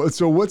now.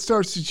 So what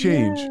starts to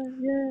change? Yeah.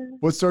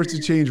 What starts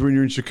to change when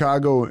you're in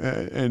Chicago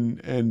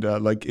and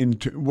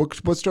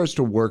what starts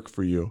to work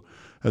for you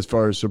as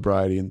far as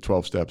sobriety and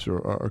 12 steps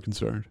are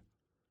concerned?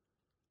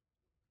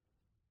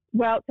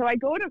 Well, so I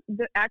go to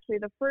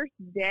the first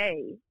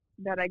day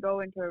that I go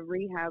into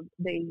rehab,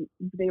 they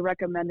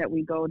recommend that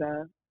we go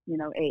to,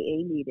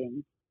 AA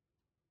meetings.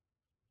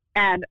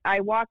 And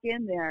I walk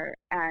in there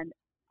and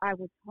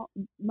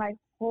my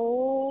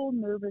whole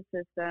nervous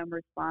system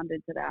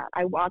responded to that.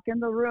 I walk in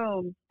the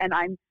room and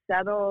I'm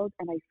settled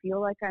and I feel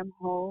like I'm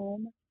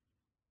home.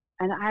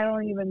 And I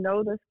don't even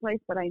know this place,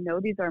 but I know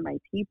these are my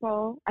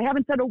people. I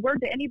haven't said a word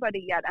to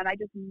anybody yet. And I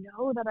just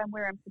know that I'm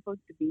where I'm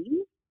supposed to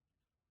be.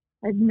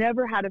 I've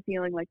never had a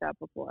feeling like that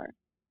before.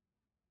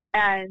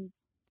 And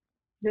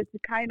this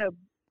kind of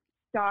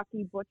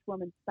stocky butch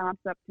woman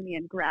stomps up to me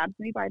and grabs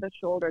me by the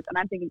shoulders. And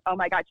I'm thinking, oh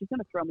my God, she's going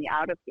to throw me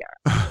out of here.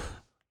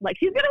 Like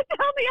she's going to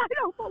tell me I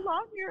don't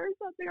belong here or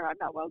something, or I'm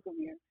not welcome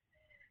here.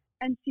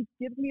 And she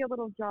gives me a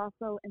little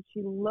jostle and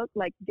she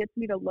gets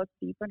me to look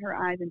deep in her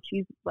eyes. And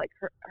she's like,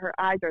 her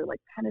eyes are like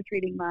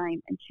penetrating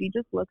mine. And she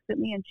just looks at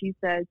me and she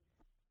says,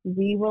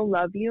 we will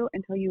love you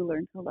until you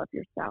learn to love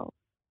yourself.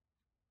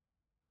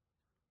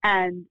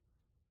 And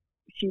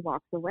she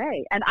walks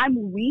away and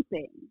I'm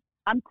weeping.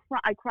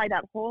 I cried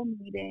that whole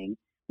meeting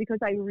because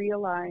I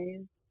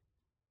realized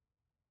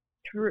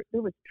there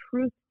was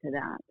truth to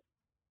that.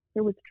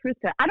 There was truth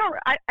to that.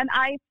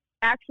 I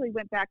actually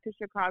went back to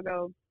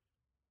Chicago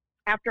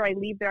after I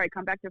leave there. I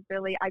come back to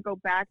Philly. I go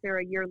back there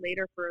a year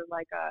later for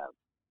like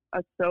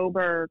a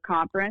sober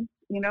conference,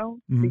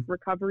 these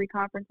recovery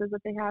conferences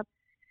that they have.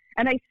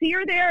 And I see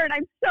her there, and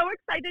I'm so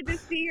excited to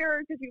see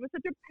her because it was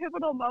such a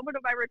pivotal moment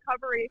of my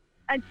recovery.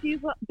 And she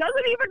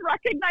doesn't even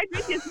recognize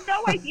me. She has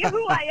no idea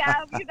who I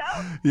am,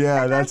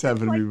 Yeah, and that's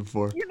happened to me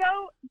before.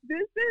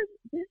 This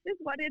is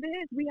what it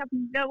is. We have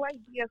no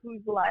idea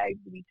whose lives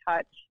we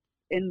touch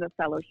in the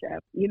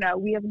fellowship. We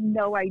have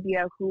no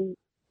idea who,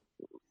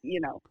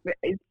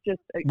 it's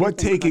just.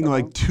 Taking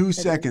like 2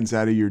 seconds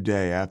out of your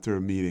day after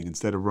a meeting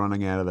instead of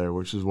running out of there,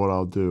 which is what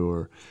I'll do,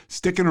 or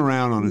sticking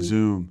around on a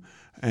Zoom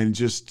and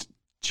just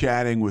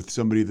chatting with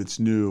somebody that's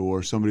new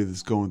or somebody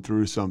that's going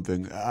through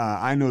something.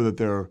 I know that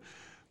there are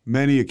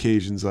many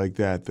occasions like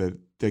that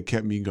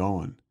kept me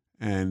going.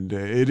 And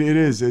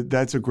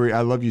that's a great,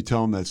 I love you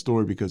telling that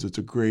story because it's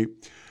a great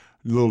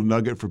little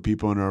nugget for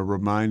people and a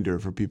reminder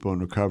for people in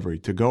recovery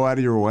to go out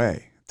of your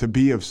way, to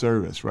be of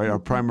service, right? Our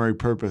primary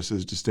purpose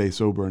is to stay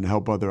sober and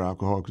help other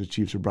alcoholics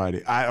achieve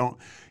sobriety.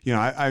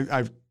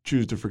 I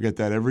choose to forget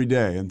that every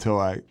day until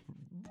I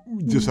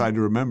decide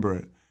to remember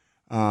it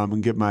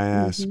and get my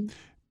ass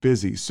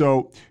busy.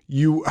 So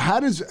how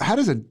does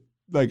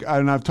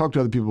and I've talked to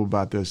other people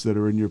about this that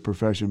are in your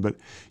profession, but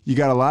you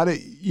got a lot of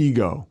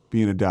ego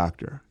being a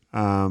doctor.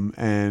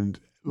 And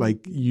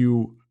like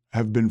you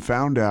have been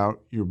found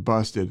out, you're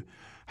busted.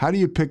 How do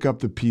you pick up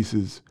the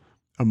pieces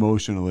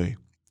emotionally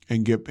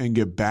and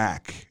get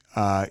back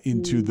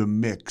into the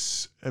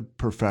mix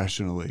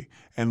professionally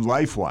and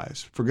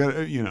life-wise. Forget,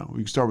 we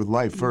can start with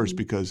life first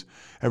because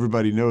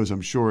everybody knows,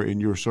 I'm sure, in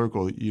your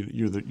circle,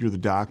 you're the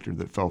doctor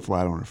that fell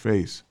flat on her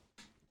face.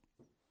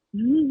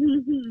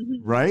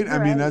 Right?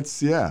 I mean,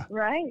 that's, yeah.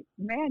 Right.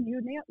 Man,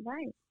 you nailed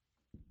right.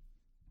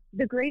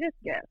 The greatest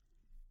gift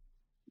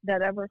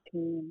that ever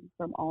came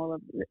from all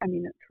of,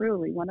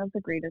 truly one of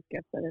the greatest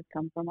gifts that has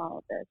come from all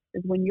of this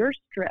is when you're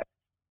stripped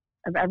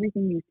of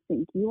everything you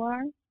think you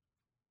are,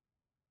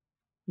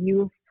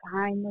 you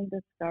finally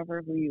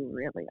discover who you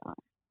really are.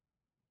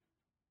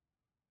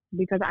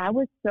 Because I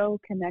was so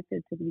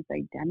connected to these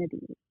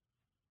identities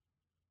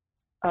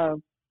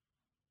of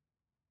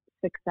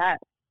success,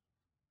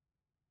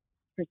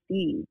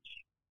 prestige,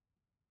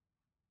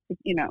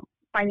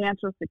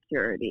 financial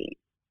security,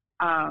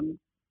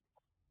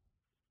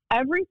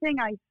 everything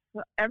I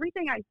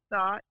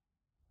thought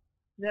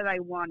that I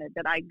wanted,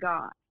 that I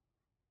got,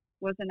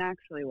 wasn't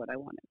actually what I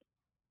wanted.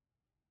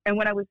 And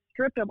when I was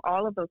stripped of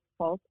all of those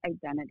false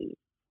identities,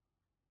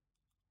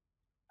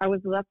 I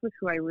was left with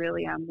who I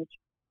really am,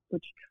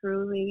 which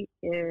truly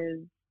is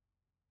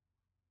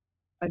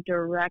a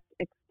direct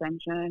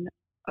extension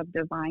of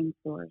divine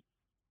source.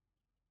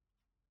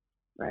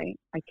 Right?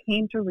 I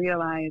came to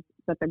realize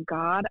that the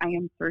God I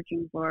am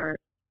searching for,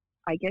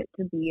 I get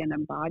to be an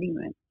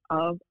embodiment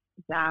of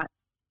that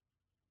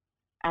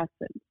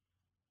essence.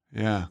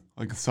 Yeah,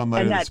 like the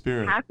sunlight of the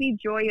spirit. Happy,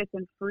 joyous,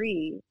 and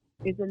free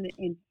is an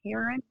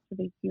inherent to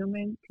the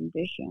human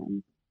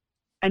condition,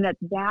 and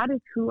that is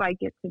who I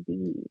get to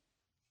be.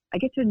 I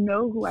get to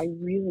know who I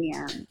really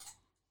am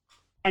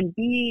and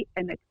be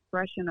an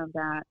expression of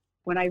that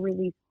when I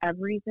release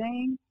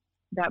everything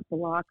that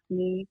blocks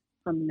me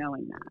from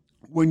knowing that.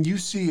 When you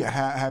see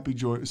happy,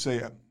 joyous,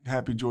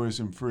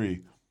 and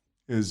free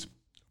is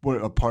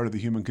what a part of the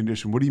human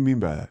condition, what do you mean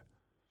by that?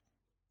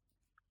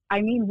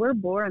 I mean, we're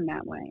born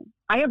that way.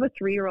 I have a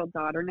 3-year-old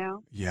daughter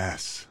now.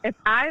 Yes. If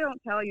I don't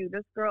tell you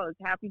this girl is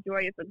happy,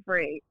 joyous, and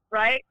free,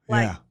 right?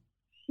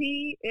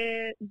 She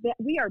is,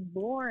 we are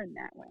born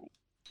that way.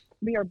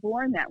 We are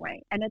born that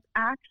way. And it's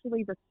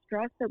actually the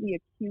stress that we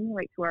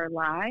accumulate to our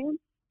lives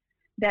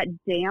that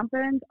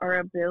dampens our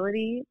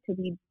ability to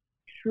be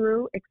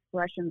true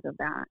expressions of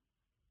that.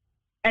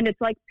 And it's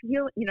like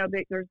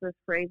there's this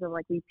phrase of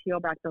like, we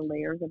peel back the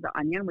layers of the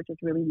onion, which is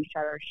really, we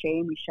shed our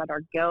shame, we shed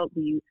our guilt,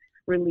 we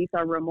release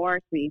our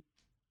remorse, we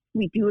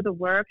do the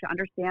work to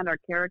understand our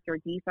character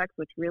defects,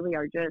 which really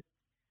are just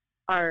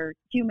our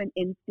human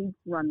instincts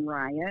run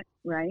riot,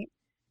 right?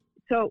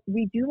 So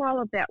we do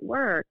all of that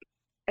work,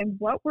 and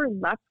what we're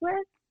left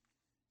with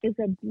is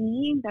a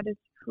being that is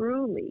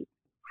truly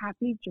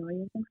happy,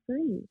 joyous, and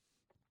free.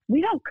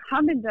 We don't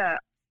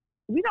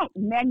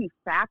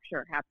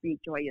manufacture happy,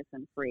 joyous,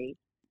 and free.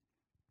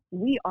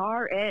 We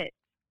are it.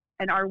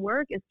 And our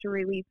work is to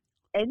release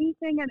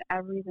anything and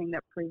everything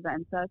that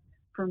prevents us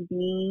from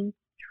being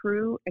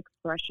true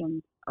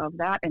expressions of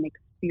that and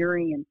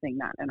experiencing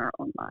that in our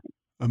own lives.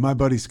 My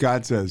buddy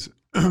Scott says,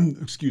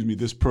 excuse me,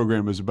 this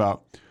program is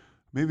about,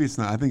 maybe it's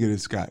not, I think it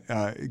is, Scott,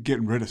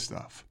 getting rid of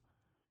stuff.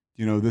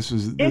 It's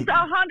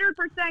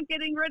 100%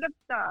 getting rid of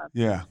stuff.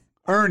 Yeah.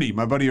 Ernie,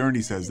 my buddy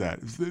Ernie says that.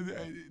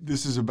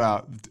 This is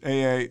about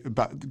AA,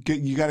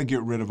 you got to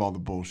get rid of all the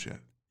bullshit.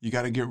 You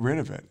got to get rid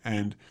of it.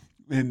 And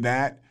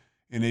that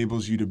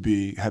enables you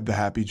to have the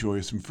happy,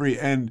 joyous, and free.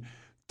 And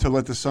to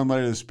let the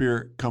sunlight of the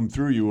spirit come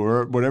through you,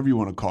 or whatever you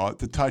want to call it,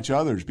 to touch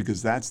others,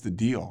 because that's the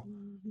deal.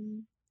 Mm-hmm.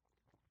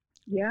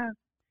 Yeah.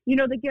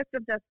 The gift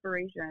of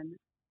desperation.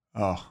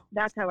 Oh.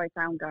 That's how I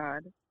found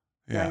God.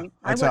 Yeah. Right?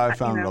 That's how I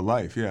found real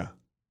life. Yeah.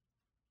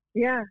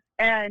 Yeah.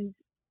 And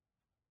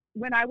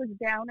when I was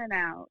down and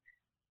out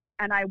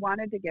and I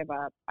wanted to give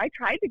up, I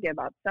tried to give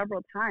up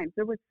several times.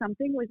 There was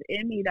something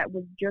within me that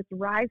was just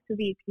rise to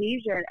the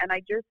occasion. And I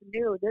just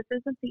knew this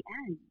isn't the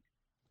end.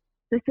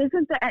 This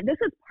isn't the end. This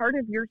is part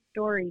of your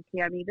story,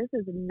 Tami. This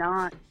is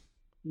not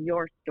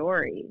your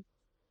story.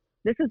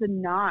 This is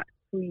not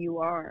who you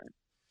are.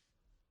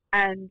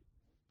 And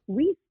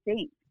we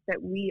think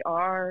that we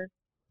are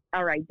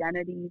our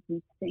identities.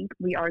 We think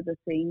we are the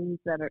things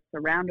that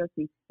surround us.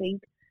 We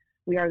think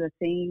we are the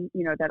thing,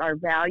 that our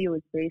value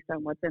is based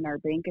on what's in our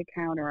bank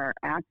account or our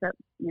asset,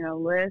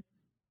 list.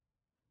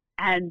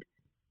 And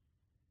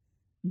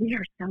we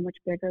are so much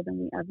bigger than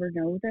we ever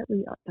know that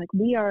we are. Like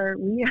we are,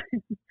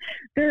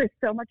 there is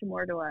so much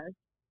more to us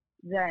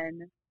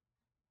than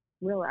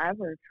we'll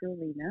ever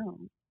truly know.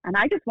 And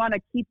I just want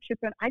to keep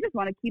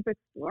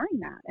exploring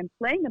that and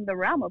playing in the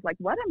realm of like,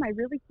 what am I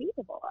really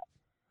capable of?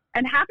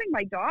 And having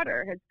my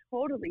daughter has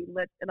totally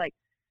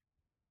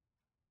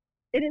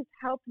it has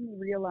helped me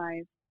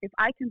realize if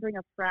I can bring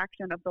a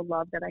fraction of the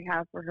love that I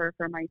have for her,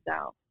 for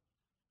myself,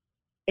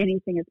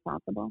 anything is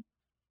possible.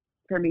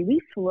 For me,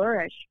 we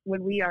flourish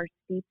when we are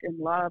steeped in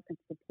love and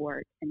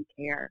support and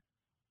care.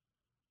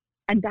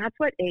 And that's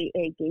what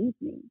AA gave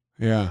me.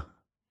 Yeah.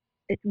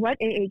 It's what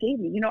AA gave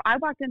me. I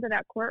walked into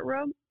that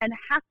courtroom and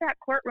half that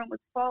courtroom was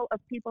full of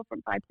people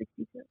from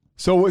 562.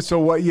 So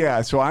what?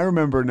 Yeah. So I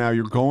remember now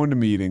you're going to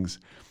meetings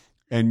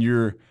and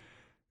you're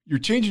you're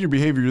changing your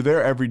behavior. You're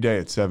there every day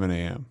at 7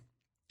 a.m.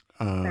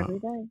 Every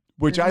day.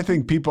 Which I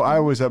think people, I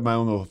always have my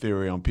own little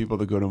theory on people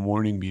that go to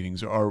morning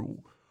meetings are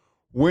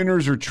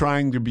winners or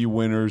trying to be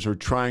winners or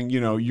trying,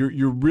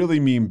 you really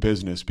mean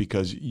business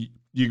because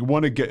you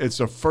want to get, it's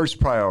a first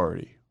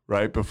priority,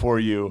 right? Before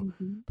you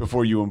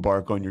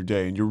embark on your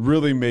day. And you're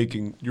really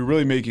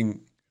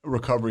making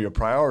recovery a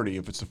priority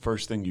if it's the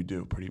first thing you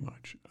do pretty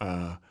much.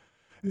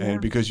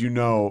 And because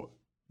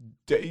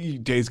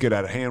days get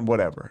out of hand,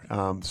 whatever.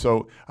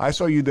 So I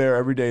saw you there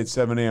every day at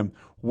 7 a.m.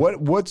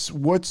 What's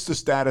the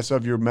status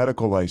of your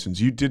medical license?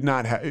 You did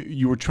not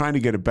you were trying to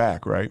get it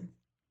back, right?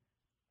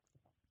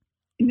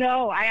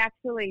 No, I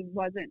actually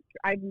wasn't.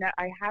 I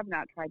have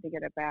not tried to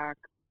get it back.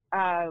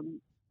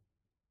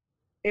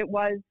 It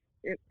was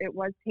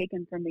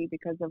taken from me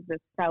because of this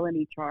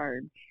felony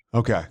charge.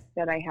 Okay.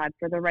 That I had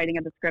for the writing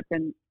of the script,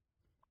 and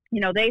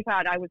they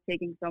thought I was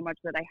taking so much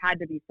that I had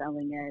to be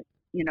selling it.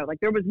 Like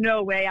there was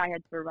no way I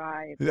had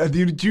survived.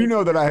 Do you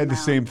know that I had the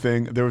same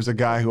thing? There was a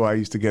guy who I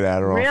used to get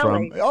Adderall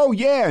from. Oh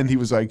yeah, and he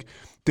was like,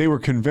 they were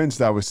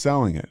convinced I was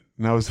selling it,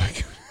 and I was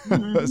like,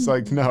 it's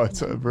like no,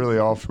 it's really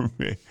all for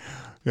me.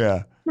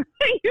 Yeah.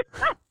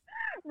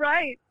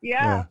 Right.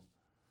 Yeah.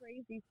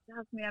 Crazy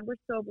stuff, man. We're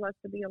so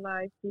blessed to be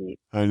alive, Pete.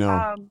 I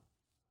know.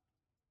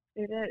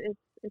 It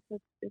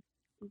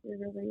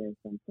really is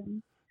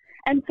something.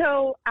 And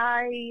so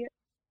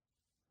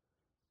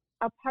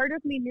a part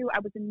of me knew I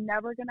was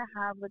never going to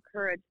have the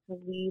courage to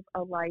leave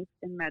a life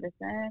in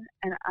medicine.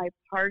 And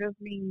part of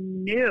me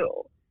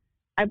knew,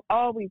 I've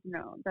always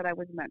known that I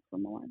was meant for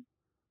more.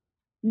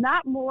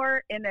 Not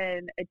more in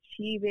an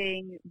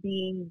achieving,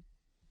 being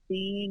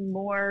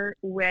more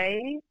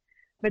way,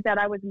 but that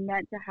I was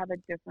meant to have a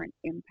different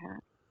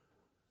impact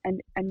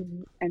and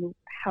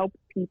help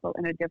people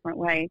in a different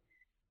way.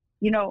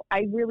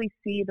 I really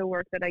see the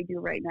work that I do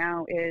right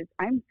now is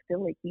I'm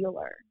still a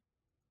healer.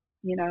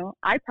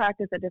 I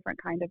practice a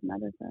different kind of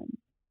medicine.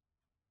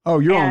 Oh,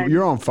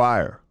 you're on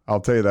fire.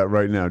 I'll tell you that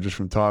right now, just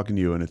from talking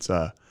to you. And it's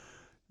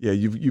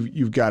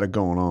you've got it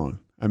going on.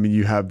 I mean,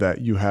 you have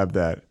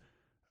that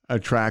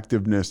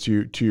attractiveness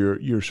to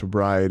your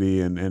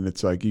sobriety, and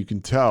it's like you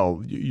can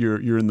tell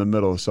you're in the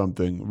middle of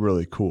something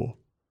really cool.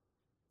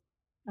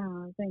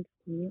 Oh, thanks,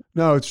 Pete.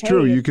 No, it's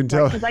true. You can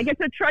tell because I get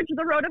to trudge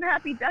the road of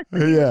happy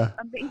destiny. Yeah,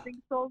 with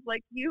amazing souls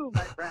like you,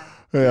 my friend.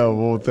 Yeah,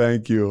 well,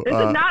 thank you. This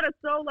is not a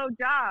solo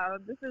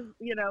job. This is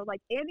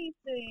like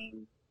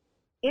anything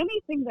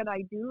that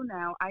I do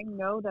now. I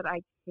know that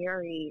I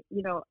carry.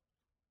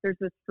 There's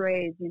this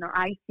phrase.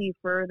 I see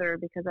further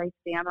because I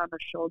stand on the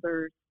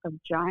shoulders of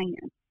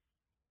giants.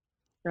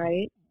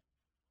 Right?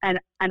 And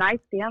I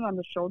stand on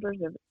the shoulders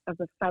of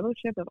the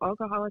Fellowship of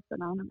Alcoholics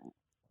Anonymous.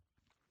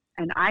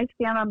 And I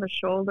stand on the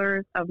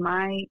shoulders of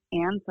my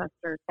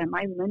ancestors and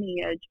my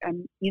lineage.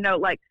 And,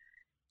 like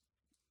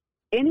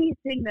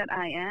anything that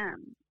I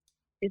am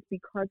is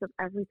because of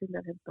everything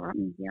that has brought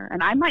me here.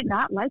 And I might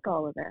not like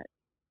all of it.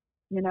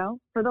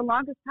 For the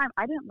longest time,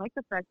 I didn't like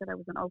the fact that I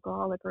was an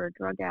alcoholic or a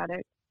drug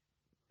addict.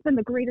 It's been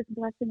the greatest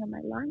blessing of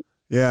my life.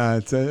 Yeah,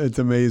 it's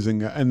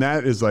amazing. And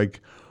that is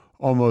like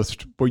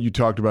almost what you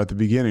talked about at the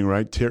beginning,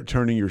 right?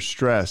 Turning your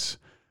stress,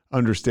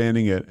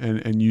 understanding it,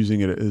 and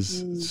using it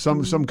as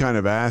some kind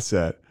of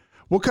asset.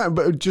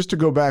 But just to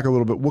go back a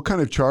little bit, what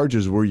kind of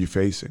charges were you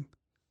facing?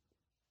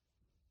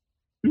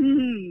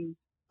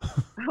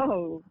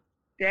 Oh,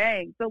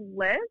 dang. The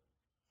list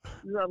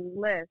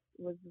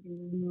was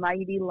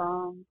mighty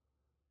long.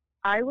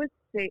 I was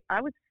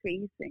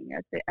facing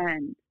at the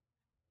end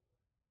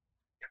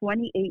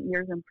 28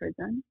 years in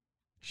prison.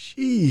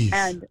 Jeez.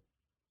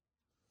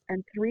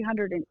 And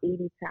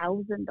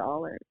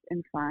 $380,000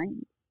 in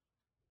fines.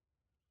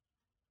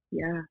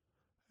 Yeah.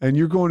 And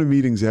you're going to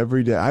meetings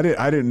every day. I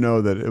didn't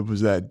know that it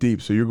was that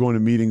deep. So you're going to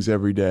meetings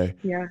every day.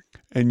 Yeah.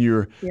 And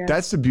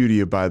that's the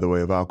beauty by the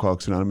way, of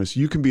Alcoholics Anonymous.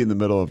 You can be in the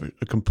middle of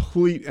a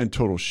complete and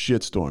total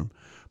shitstorm.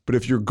 But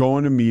if you're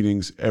going to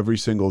meetings every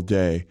single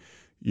day,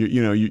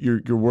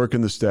 you're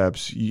working the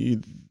steps.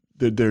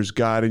 There's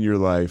God in your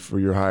life or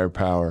your higher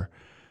power.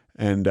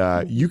 And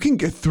you can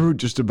get through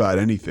just about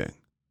anything.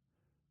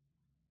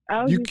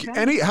 Oh,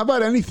 how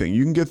about anything?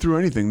 You can get through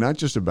anything, not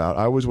just about.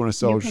 I always want to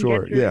sell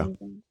short. Yeah.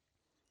 Anything.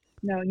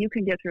 No, you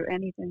can get through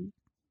anything.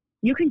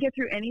 You can get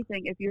through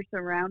anything if you're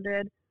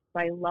surrounded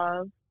by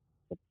love,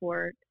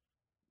 support.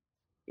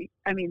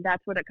 I mean,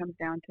 that's what it comes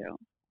down to.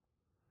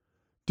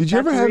 Did you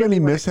ever have any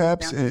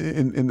mishaps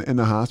in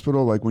the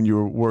hospital, like when you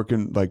were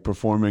working, like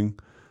performing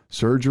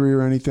surgery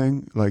or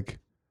anything? Like,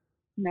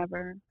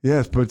 never.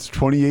 Yes, but it's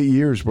 28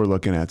 years we're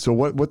looking at. So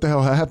what the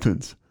hell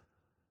happens?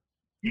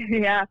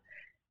 Yeah.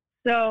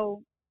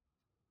 So,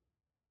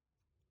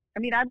 I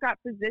mean, I've got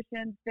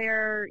physicians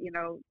there,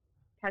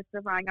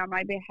 testifying on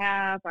my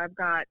behalf. I've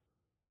got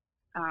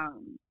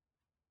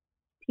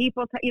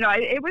people,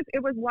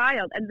 it was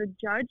wild. And the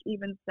judge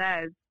even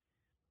says,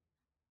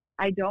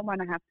 I don't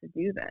want to have to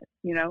do this,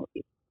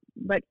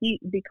 but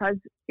because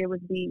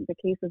the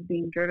case was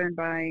being driven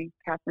by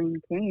Kathleen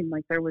Kane,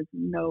 like there was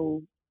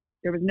no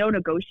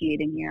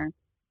negotiating here.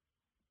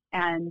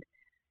 And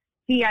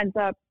he ends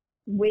up,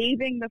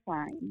 waiving the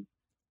fines.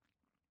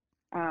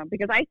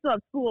 Because I still have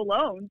school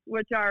loans,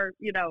 which are,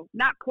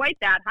 not quite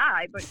that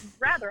high, but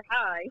rather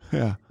high.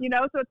 Yeah.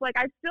 So it's like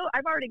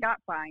I've already got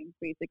fines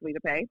basically to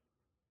pay.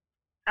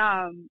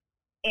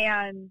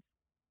 And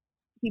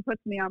he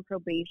puts me on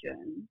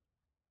probation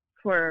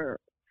for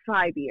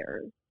 5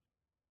 years,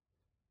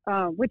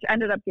 which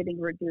ended up getting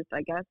reduced,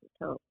 I guess,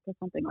 to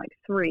something like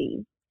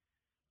 3.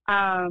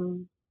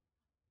 And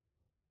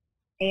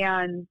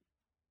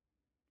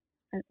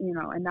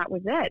that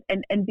was it.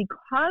 And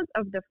because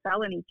of the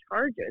felony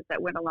charges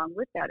that went along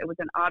with that, it was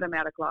an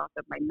automatic loss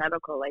of my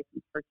medical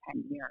license for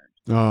 10 years.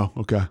 Oh,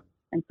 okay.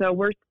 And so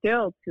we're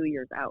still 2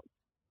 years out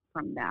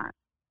from that,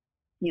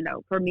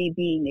 for me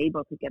being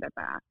able to get it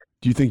back.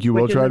 Do you think you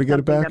will try to get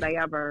it back?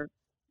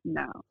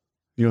 No.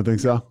 You don't think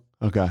so?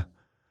 Okay.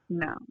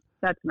 No,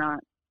 that's not.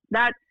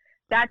 That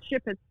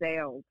ship has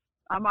sailed.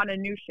 I'm on a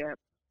new ship.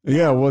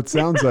 Yeah, well, it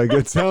sounds like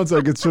it. So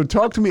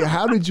talk to me.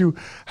 How did you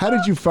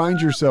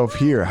find yourself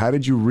here? How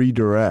did you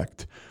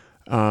redirect?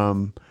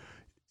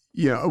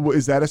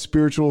 Is that a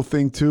spiritual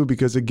thing too?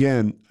 Because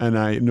again, and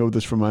I know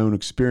this from my own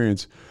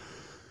experience,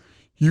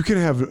 you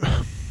can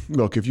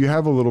look, if you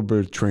have a little bit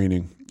of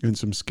training and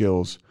some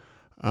skills,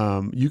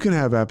 you can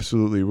have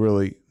absolutely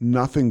really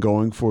nothing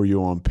going for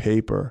you on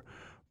paper,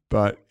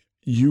 but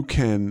you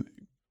can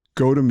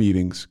go to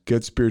meetings,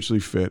 get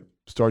spiritually fit,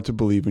 start to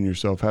believe in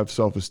yourself, have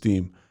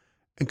self-esteem,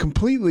 and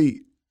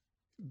completely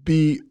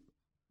be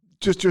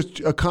just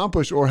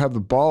accomplish or have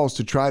the balls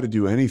to try to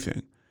do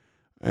anything.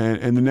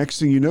 And the next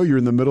thing you know, you're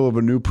in the middle of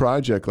a new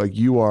project like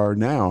you are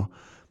now,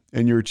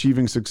 and you're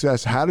achieving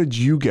success. How did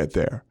you get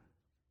there?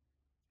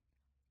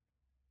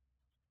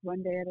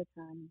 One day at a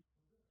time.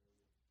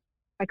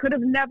 I could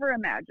have never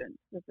imagined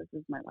that this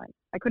is my life.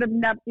 I could have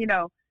never,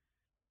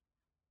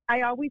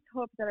 I always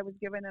hoped that I was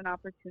given an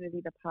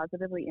opportunity to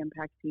positively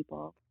impact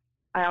people.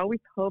 I always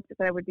hoped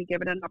that I would be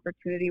given an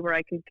opportunity where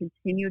I could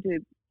continue to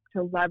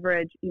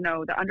leverage,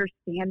 the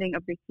understanding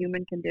of the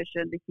human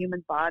condition, the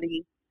human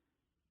body,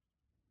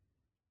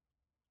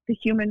 the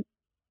human,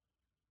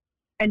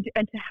 and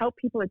to help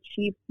people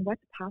achieve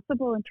what's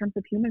possible in terms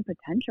of human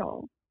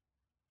potential.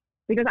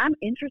 Because I'm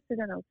interested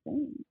in those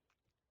things,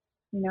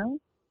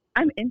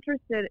 I'm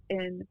interested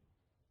in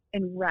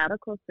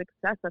radical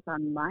success that's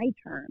on my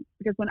terms.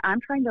 Because when I'm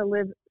trying to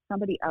live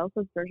somebody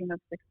else's version of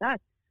success,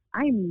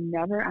 I'm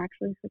never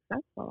actually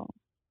successful.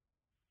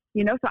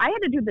 So I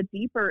had to do the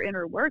deeper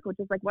inner work, which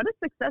is like, what does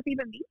success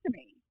even mean to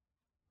me?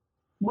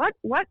 What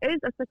is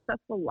a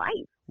successful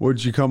life? What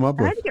did you come up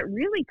with? I had to get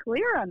really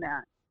clear on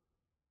that.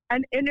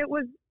 And it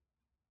was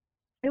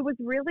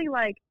really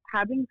like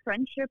having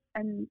friendships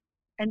and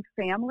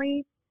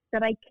family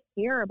that I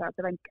care about,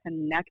 that I'm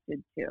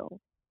connected to.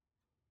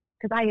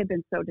 Because I had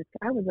been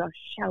I was a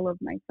shell of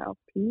myself,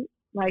 Pete.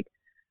 Like,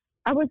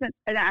 I wasn't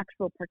an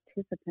actual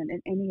participant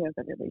in any of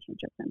the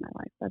relationships in my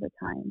life by the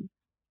time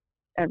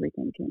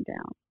everything came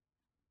down,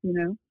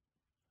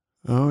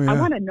 Oh, yeah. I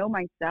want to know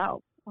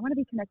myself. I want to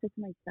be connected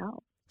to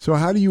myself. So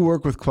how do you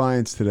work with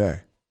clients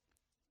today?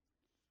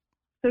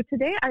 So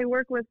today I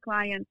work with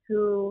clients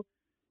who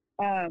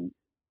I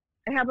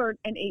have an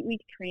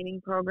 8-week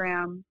training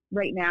program.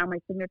 Right now, my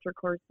signature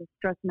course is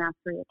Stress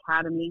Mastery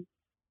Academy.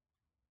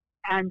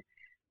 And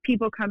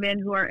people come in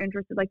who are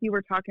interested, like you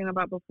were talking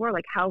about before,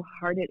 like how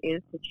hard it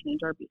is to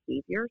change our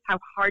behaviors, how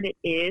hard it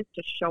is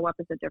to show up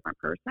as a different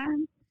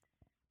person.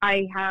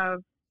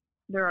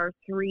 There are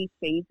 3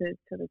 phases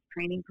to this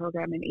training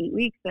program in 8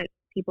 weeks that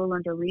people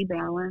learn to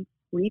rebalance,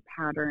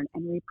 repattern,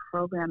 and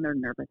reprogram their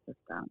nervous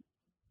system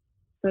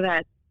so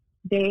that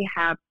they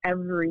have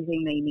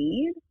everything they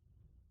need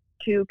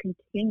to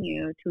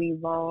continue to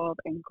evolve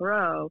and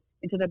grow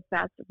into the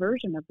best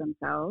version of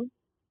themselves.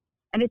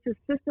 And it's a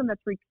system that's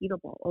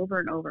repeatable over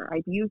and over.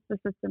 I've used the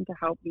system to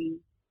help me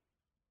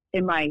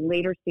in my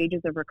later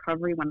stages of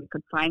recovery when I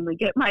could finally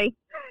get my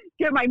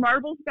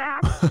marbles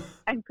back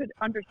and could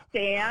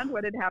understand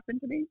what had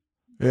happened to me.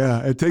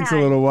 Yeah, it takes a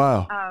little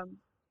while.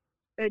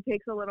 It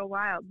takes a little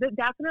while. But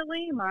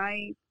definitely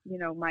my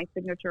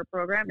signature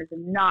program is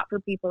not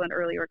for people in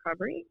early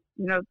recovery.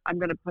 I'm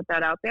going to put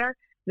that out there.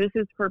 This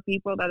is for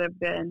people that have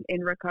been in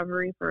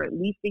recovery for at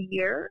least a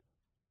year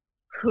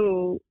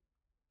who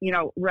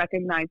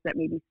recognize that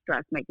maybe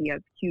stress might be a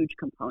huge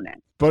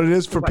component. But it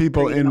is for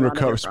people in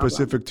recovery,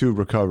 specific to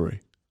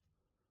recovery.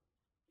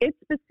 It's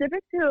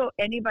specific to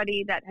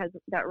anybody that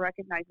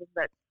recognizes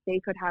that they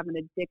could have an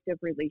addictive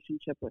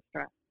relationship with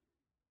stress.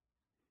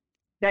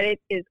 That it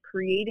is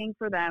creating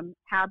for them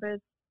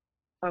habits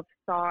of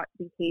thought,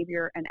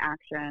 behavior, and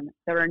action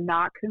that are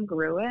not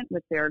congruent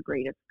with their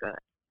greatest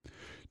good.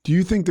 Do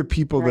you think the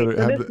people that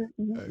have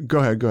Go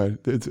ahead. Go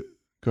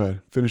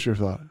ahead. Finish your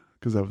thought,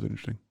 because that was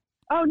interesting.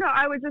 Oh no,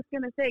 I was just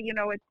going to say,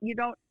 you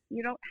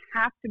don't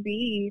have to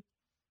be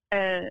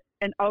an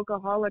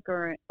alcoholic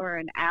or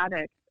an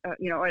addict, or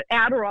an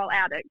Adderall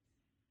addict,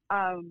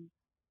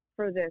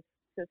 for this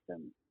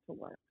system to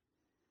work.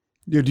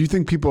 Yeah. Do you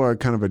think people are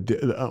kind of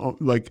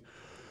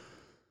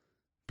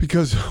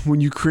because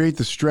when you create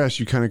the stress,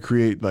 you kind of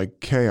create like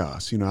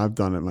chaos. I've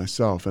done it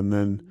myself, and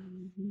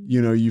then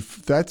you know,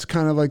 that's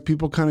kind of like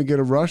people kind of get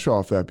a rush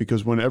off that,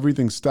 because when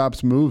everything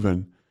stops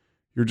moving,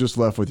 you're just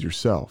left with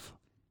yourself.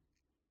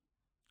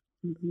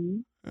 Mm-hmm.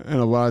 And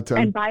a lot of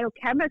times. And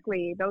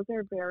biochemically, those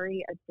are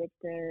very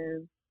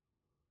addictive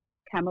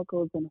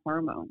chemicals and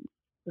hormones,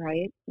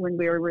 right? When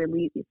we're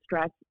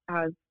stress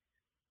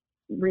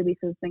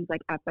releases things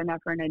like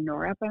epinephrine and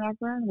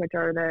norepinephrine, which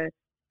are the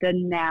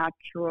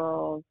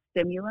natural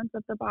stimulants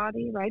of the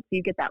body, right? So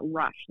you get that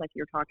rush like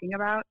you're talking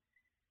about.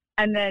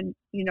 And then,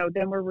 you know,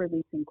 then we're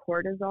releasing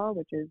cortisol,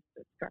 which is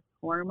the stress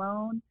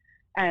hormone.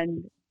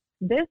 And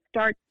this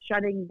starts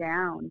shutting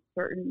down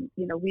certain,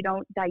 you know, we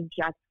don't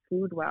digest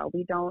food well.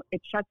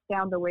 It shuts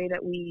down the way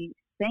that we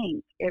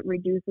think. It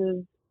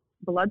reduces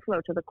blood flow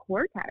to the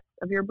cortex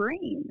of your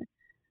brain.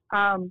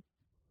 And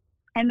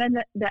then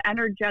the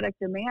energetic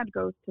demand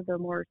goes to the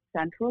more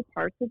central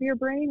parts of your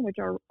brain, which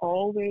are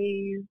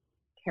always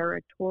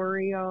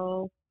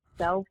territorial,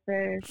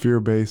 selfish,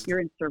 fear-based. You're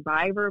in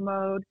survivor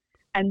mode.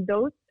 And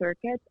those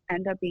circuits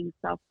end up being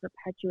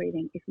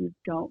self-perpetuating if you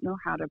don't know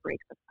how to break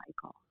the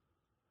cycle.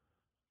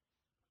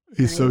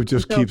 Right? So it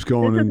just keeps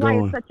going and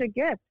going. This is why it's such a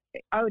gift.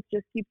 Oh, it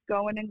just keeps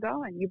going and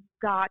going. You've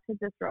got to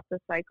disrupt the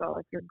cycle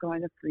if you're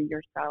going to free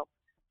yourself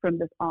from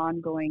this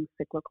ongoing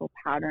cyclical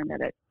pattern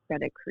that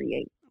it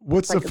creates.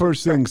 What's the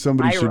first thing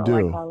somebody should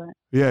do?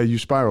 Yeah, you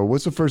spiral.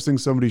 What's the first thing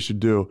somebody should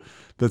do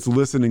that's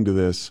listening to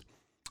this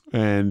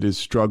and is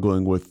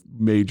struggling with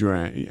major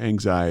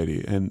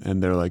anxiety,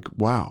 and they're like,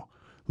 wow,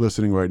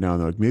 listening right now,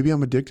 and they're like, maybe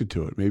I'm addicted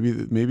to it. Maybe,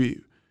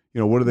 you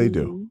know, what do they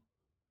do?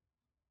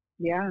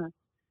 Yeah.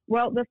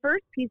 Well, the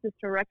first piece is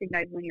to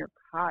recognize when you're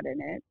caught in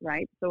it,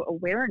 right? So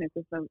awareness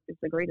is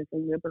the greatest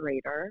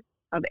liberator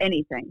of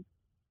anything.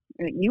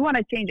 You want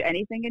to change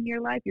anything in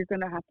your life, you're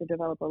going to have to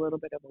develop a little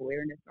bit of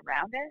awareness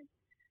around it.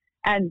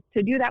 And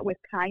to do that with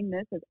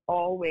kindness is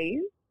always,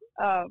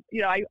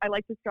 you know, I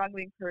like to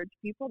strongly encourage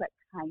people that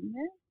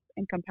kindness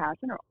and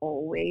compassion are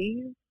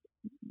always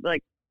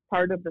like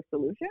part of the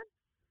solution.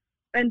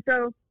 And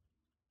so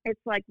it's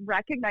like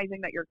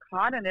recognizing that you're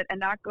caught in it and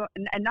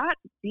not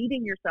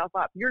beating yourself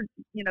up. You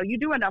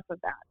do enough of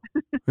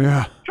that.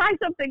 Yeah. Try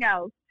something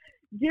else.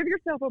 Give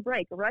yourself a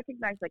break.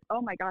 Recognize like,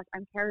 oh my gosh,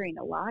 I'm carrying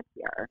a lot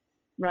here,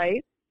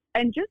 right?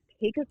 And just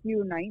take a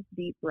few nice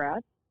deep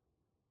breaths.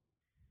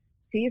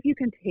 See if you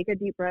can take a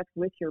deep breath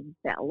with your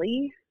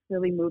belly.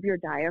 Really move your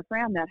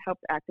diaphragm. That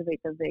helps activate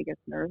the vagus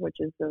nerve, which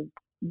is the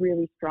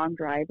really strong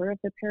driver of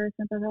the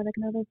parasympathetic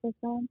nervous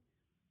system.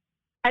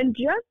 And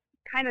just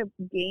kind of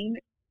gain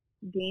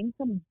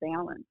some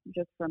balance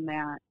just from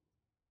that.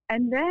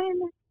 And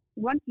then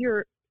once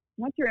you're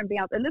in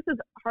balance, and this is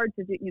hard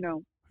to do, you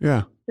know,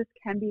 this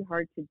can be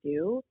hard to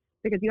do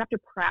because you have to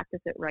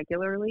practice it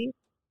regularly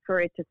for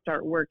it to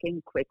start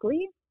working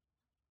quickly.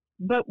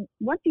 But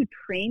once you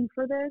train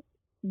for this,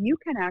 you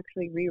can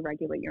actually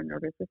re-regulate your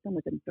nervous system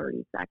within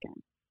 30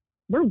 seconds.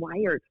 We're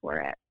wired for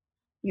it.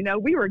 You know,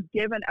 we were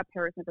given a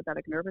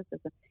parasympathetic nervous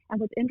system.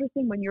 And what's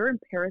interesting, when you're in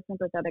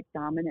parasympathetic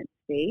dominant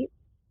state,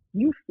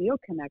 you feel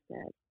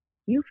connected.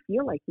 You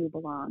feel like you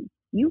belong.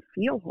 You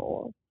feel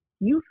whole.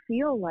 You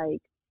feel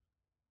like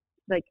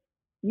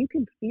you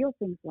can feel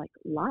things like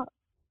love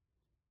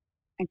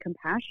and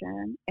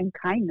compassion and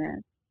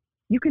kindness.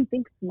 You can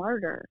think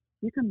smarter.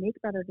 You can make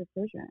better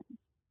decisions.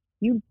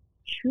 You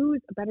choose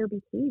better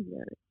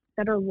behaviors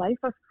that are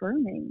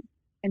life-affirming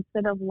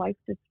instead of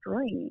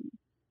life-destroying.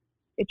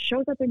 It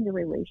shows up in your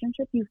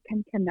relationship. You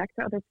can connect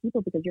to other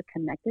people because you're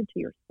connected to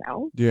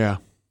yourself. Yeah,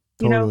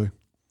 totally. You know,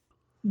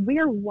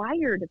 we're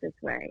wired this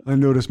way. I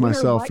notice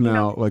myself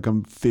now, like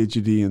I'm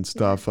fidgety and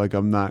stuff. Yeah. Like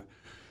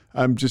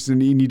I'm just in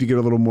need to get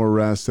a little more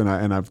rest, and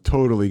I've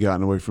totally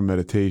gotten away from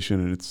meditation.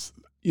 And it's,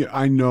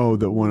 I know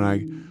that when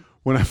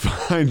I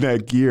find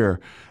that gear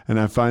and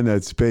I find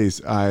that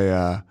space,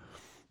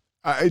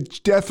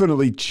 it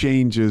definitely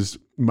changes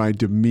my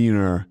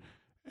demeanor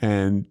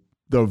and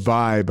the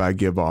vibe I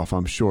give off.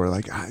 I'm sure,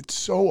 like it's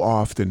so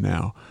often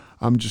now.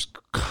 I'm just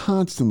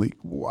constantly,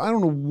 I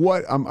don't know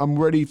what, I'm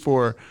ready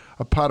for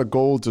a pot of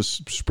gold to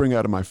spring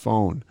out of my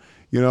phone.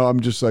 You know,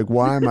 I'm just like,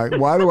 why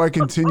do I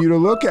continue to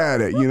look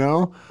at it? You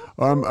know,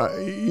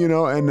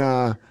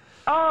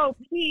 oh,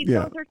 Pete,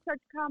 those are such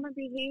common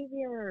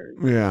behaviors.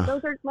 Yeah.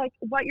 Those are like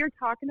what you're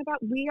talking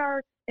about. We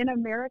are in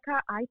America.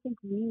 I think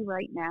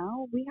right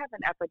now, we have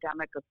an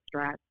epidemic of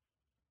stress.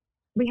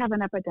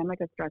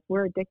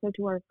 We're addicted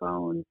to our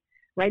phones,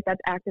 right? That's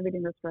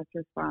activating the stress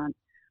response.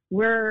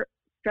 We're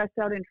stressed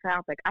out in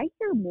traffic. I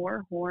hear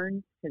more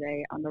horns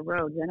today on the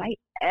road than I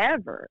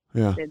ever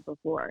did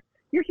before.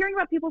 You're hearing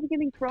about people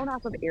getting thrown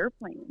off of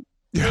airplanes.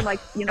 They're like,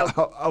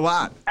 a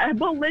lot.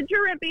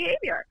 Belligerent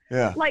behavior.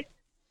 Yeah. Like,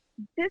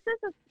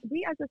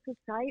 we as a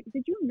society,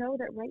 did you know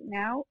that right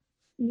now,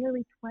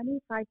 nearly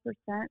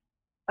 25%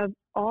 of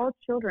all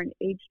children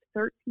aged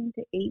 13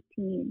 to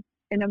 18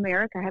 in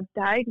America have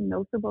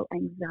diagnosable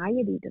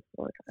anxiety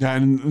disorder? Yeah,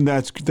 and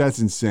that's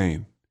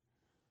insane.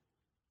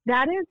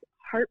 That is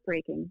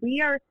heartbreaking.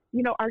 We are,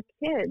 our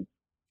kids,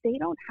 they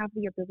don't have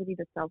the ability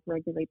to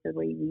self-regulate the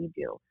way we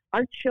do.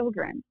 Our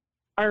children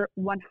are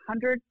 100%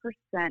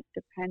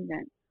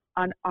 dependent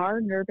on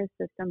our nervous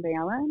system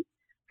balance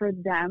for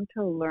them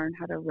to learn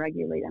how to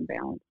regulate and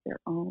balance their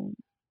own.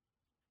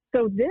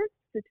 So this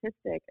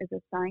statistic is a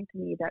sign to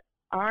me that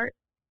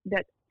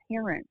that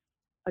parents,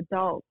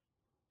 adults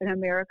in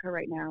America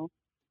right now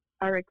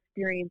are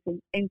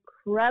experiencing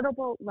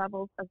incredible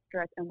levels of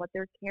stress, and what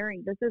they're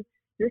carrying. This is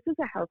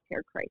a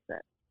healthcare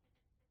crisis.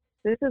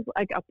 This is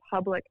like a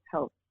public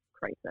health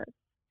crisis,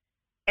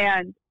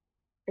 and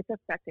it's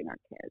affecting our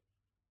kids,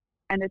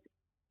 and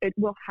it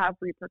will have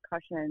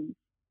repercussions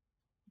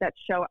that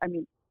show. I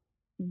mean,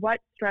 what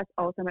stress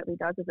ultimately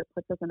does is it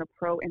puts us in a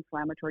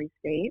pro-inflammatory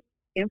state.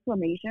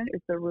 Inflammation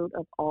is the root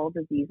of all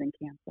disease and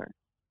cancer.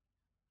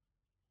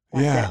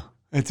 That's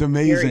it's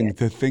amazing Period.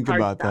 to think Hard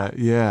about stop.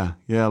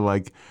 that.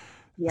 Like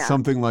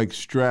something like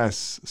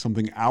stress,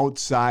 something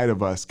outside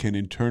of us can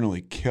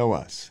internally kill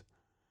us.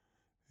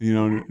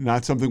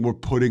 Not something we're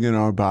putting in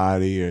our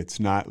body. It's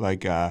not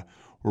like we're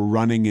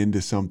running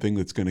into something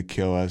that's going to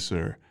kill us,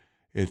 or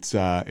it's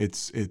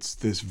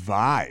this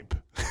vibe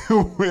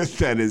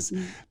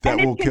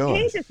that will kill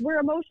us. We're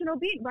emotional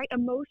beings, right?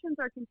 Emotions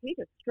are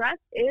contagious. Stress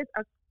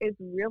is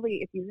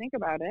really, if you think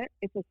about it,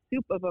 it's a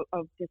soup of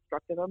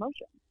destructive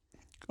emotions.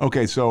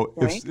 Okay, so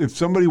right? if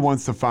somebody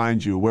wants to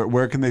find you,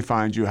 where can they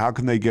find you? How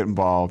can they get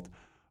involved?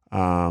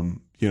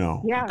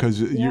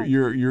 Because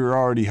you're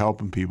already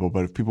helping people,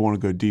 but if people want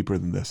to go deeper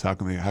than this, how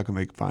can they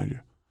find you?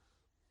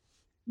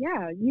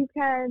 Yeah, you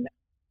can.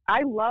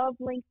 I love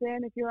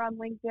LinkedIn. If you're on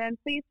LinkedIn,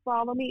 please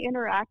follow me,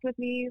 interact with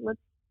me. Let's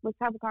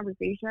have a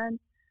conversation.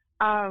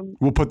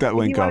 We'll put that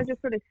link if you up. want to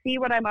just sort of see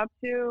what I'm up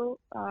to,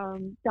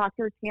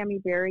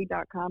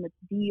 drtamiberry.com. It's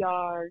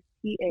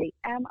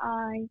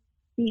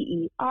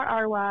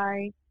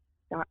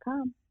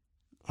drtamiberry.com.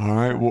 All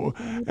right. Well,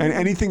 and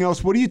anything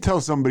else? What do you tell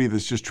somebody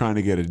that's just trying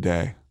to get a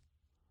day?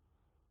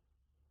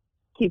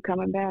 Keep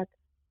coming back.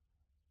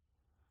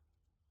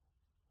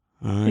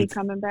 All right. Keep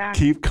coming back.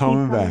 Keep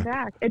coming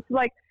back.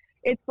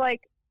 It's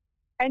like,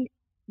 and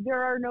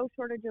there are no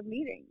shortage of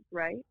meetings,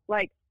 right?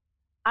 Like,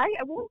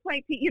 at one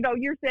point,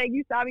 you're saying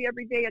you saw me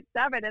every day at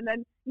 7, and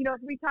then,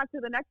 if we talk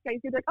to the next guy,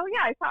 you'd be like, oh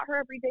yeah, I saw her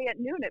every day at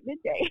noon at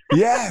midday.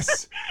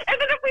 Yes. And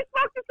then if we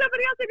spoke to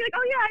somebody else, they'd be like,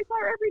 oh yeah, I saw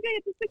her every day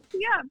at 6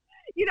 p.m.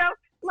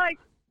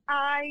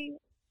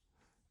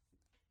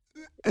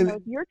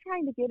 If you're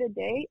trying to get a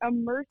day,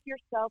 immerse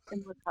yourself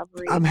in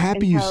recovery. I'm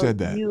happy you said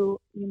that.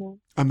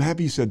 I'm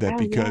happy you said that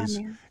because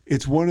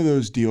it's one of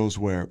those deals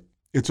where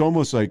it's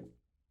almost like,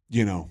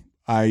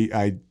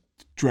 I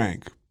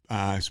drank,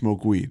 I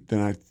smoked weed, then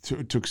I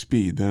took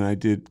speed, then I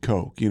did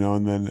coke,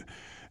 and then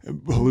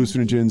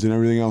hallucinogens and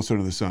everything else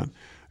under the sun.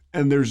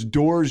 And there's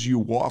doors you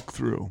walk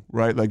through,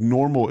 right? Like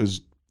normal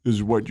is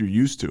what you're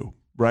used to,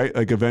 right?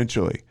 Like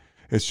eventually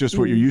it's just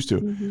what you're used to.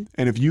 Mm-hmm.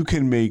 And if you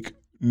can make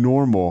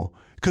normal,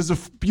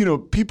 because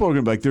people are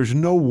gonna be like, there's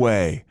no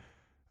way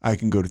I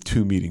can go to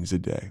 2 meetings a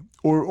day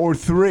or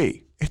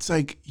 3. It's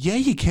like, yeah,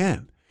 you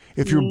can.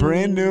 If you're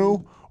brand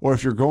new, or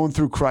if you're going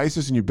through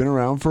crisis and you've been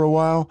around for a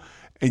while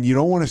and you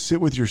don't want to sit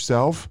with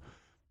yourself,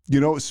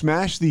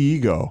 smash the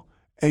ego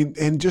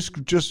and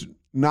just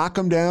knock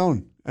them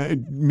down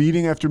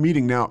meeting after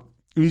meeting. Now,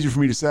 easy for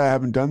me to say, I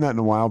haven't done that in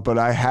a while, but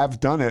I have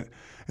done it,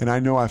 and I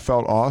know I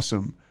felt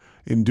awesome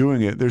in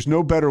doing it. There's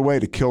no better way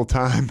to kill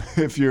time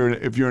if you're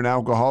an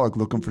alcoholic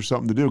looking for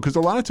something to do, because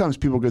a lot of times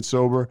people get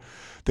sober,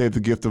 they have the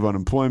gift of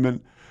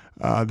unemployment,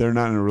 they're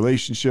not in a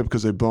relationship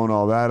because they've blown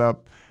all that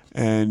up,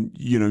 and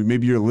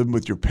maybe you're living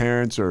with your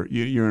parents, or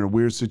you're in a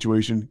weird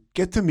situation.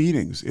 Get to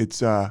meetings.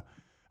 It's I'm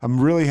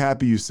really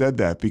happy you said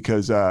that,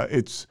 because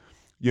it's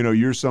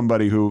you're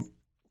somebody who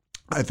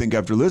I think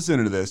after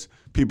listening to this,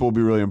 people will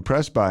be really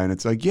impressed by. And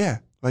it's like,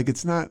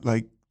 it's not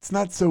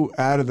so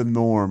out of the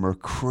norm or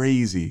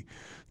crazy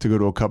to go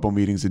to a couple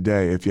meetings a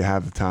day if you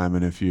have the time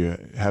and if you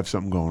have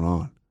something going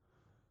on.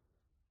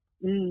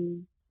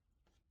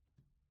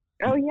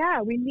 Oh yeah,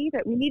 we need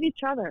it. We need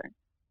each other.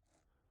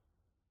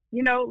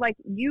 You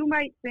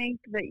might think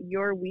that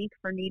you're weak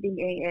for needing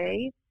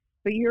AA,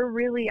 but you're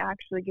really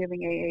actually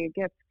giving AA a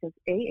gift, because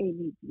AA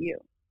needs you.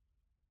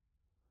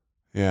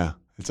 Yeah.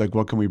 It's like,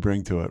 what can we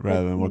bring to it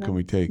rather than what can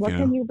we take? What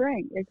can you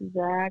bring?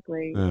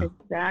 Exactly. Yeah.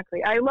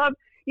 Exactly. I love,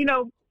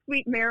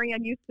 sweet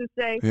Marianne used to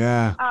say,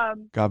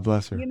 God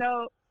bless her.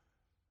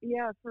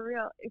 Yeah, for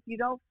real. If you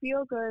don't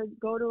feel good,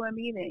 go to a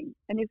meeting.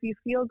 And if you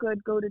feel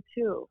good, go to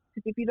 2.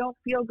 Because if you don't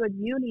feel good,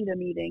 you need a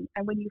meeting.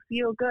 And when you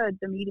feel good,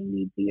 the meeting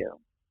needs you.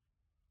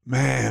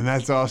 Man,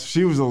 that's awesome.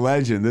 She was a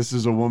legend. This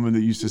is a woman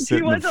that used to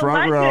sit in the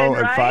front row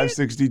at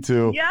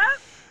 562. Yeah.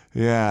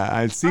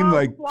 Yeah, it seemed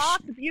like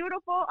walked,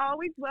 beautiful,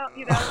 always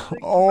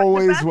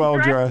always well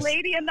dressed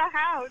lady in the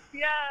house.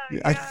 Yeah.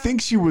 I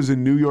think she was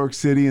in New York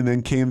City and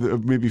then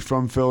came maybe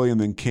from Philly and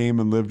then came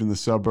and lived in the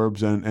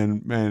suburbs,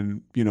 and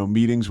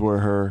meetings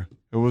were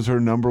it was her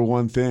number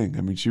one thing.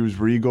 I mean, she was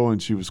regal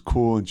and she was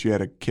cool and she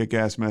had a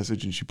kick-ass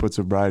message and she put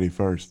sobriety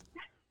first.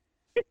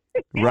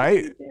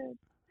 Right?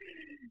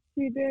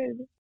 She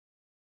did.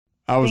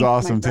 That was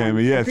awesome,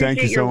 Tami. Yeah,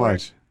 thank you so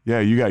much.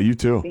 Yeah, you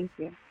too. Thank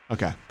you.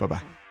 Okay,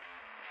 bye-bye.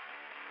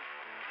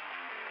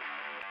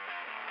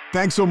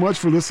 Thanks so much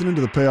for listening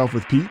to The Payoff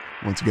with Pete.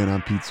 Once again,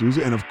 I'm Pete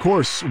Souza. And of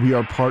course, we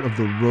are part of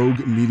the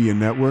Rogue Media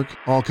Network.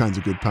 All kinds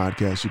of good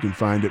podcasts you can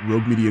find at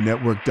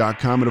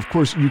roguemedianetwork.com. And of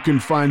course, you can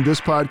find this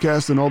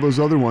podcast and all those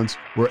other ones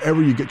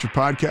wherever you get your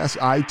podcasts,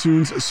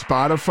 iTunes,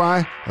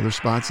 Spotify, other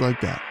spots like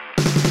that.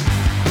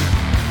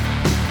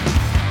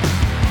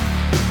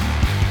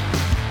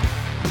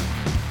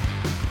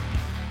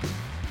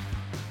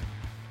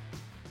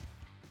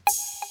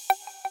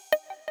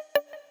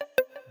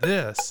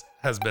 This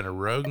has been a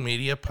Rogue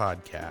Media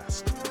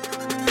podcast.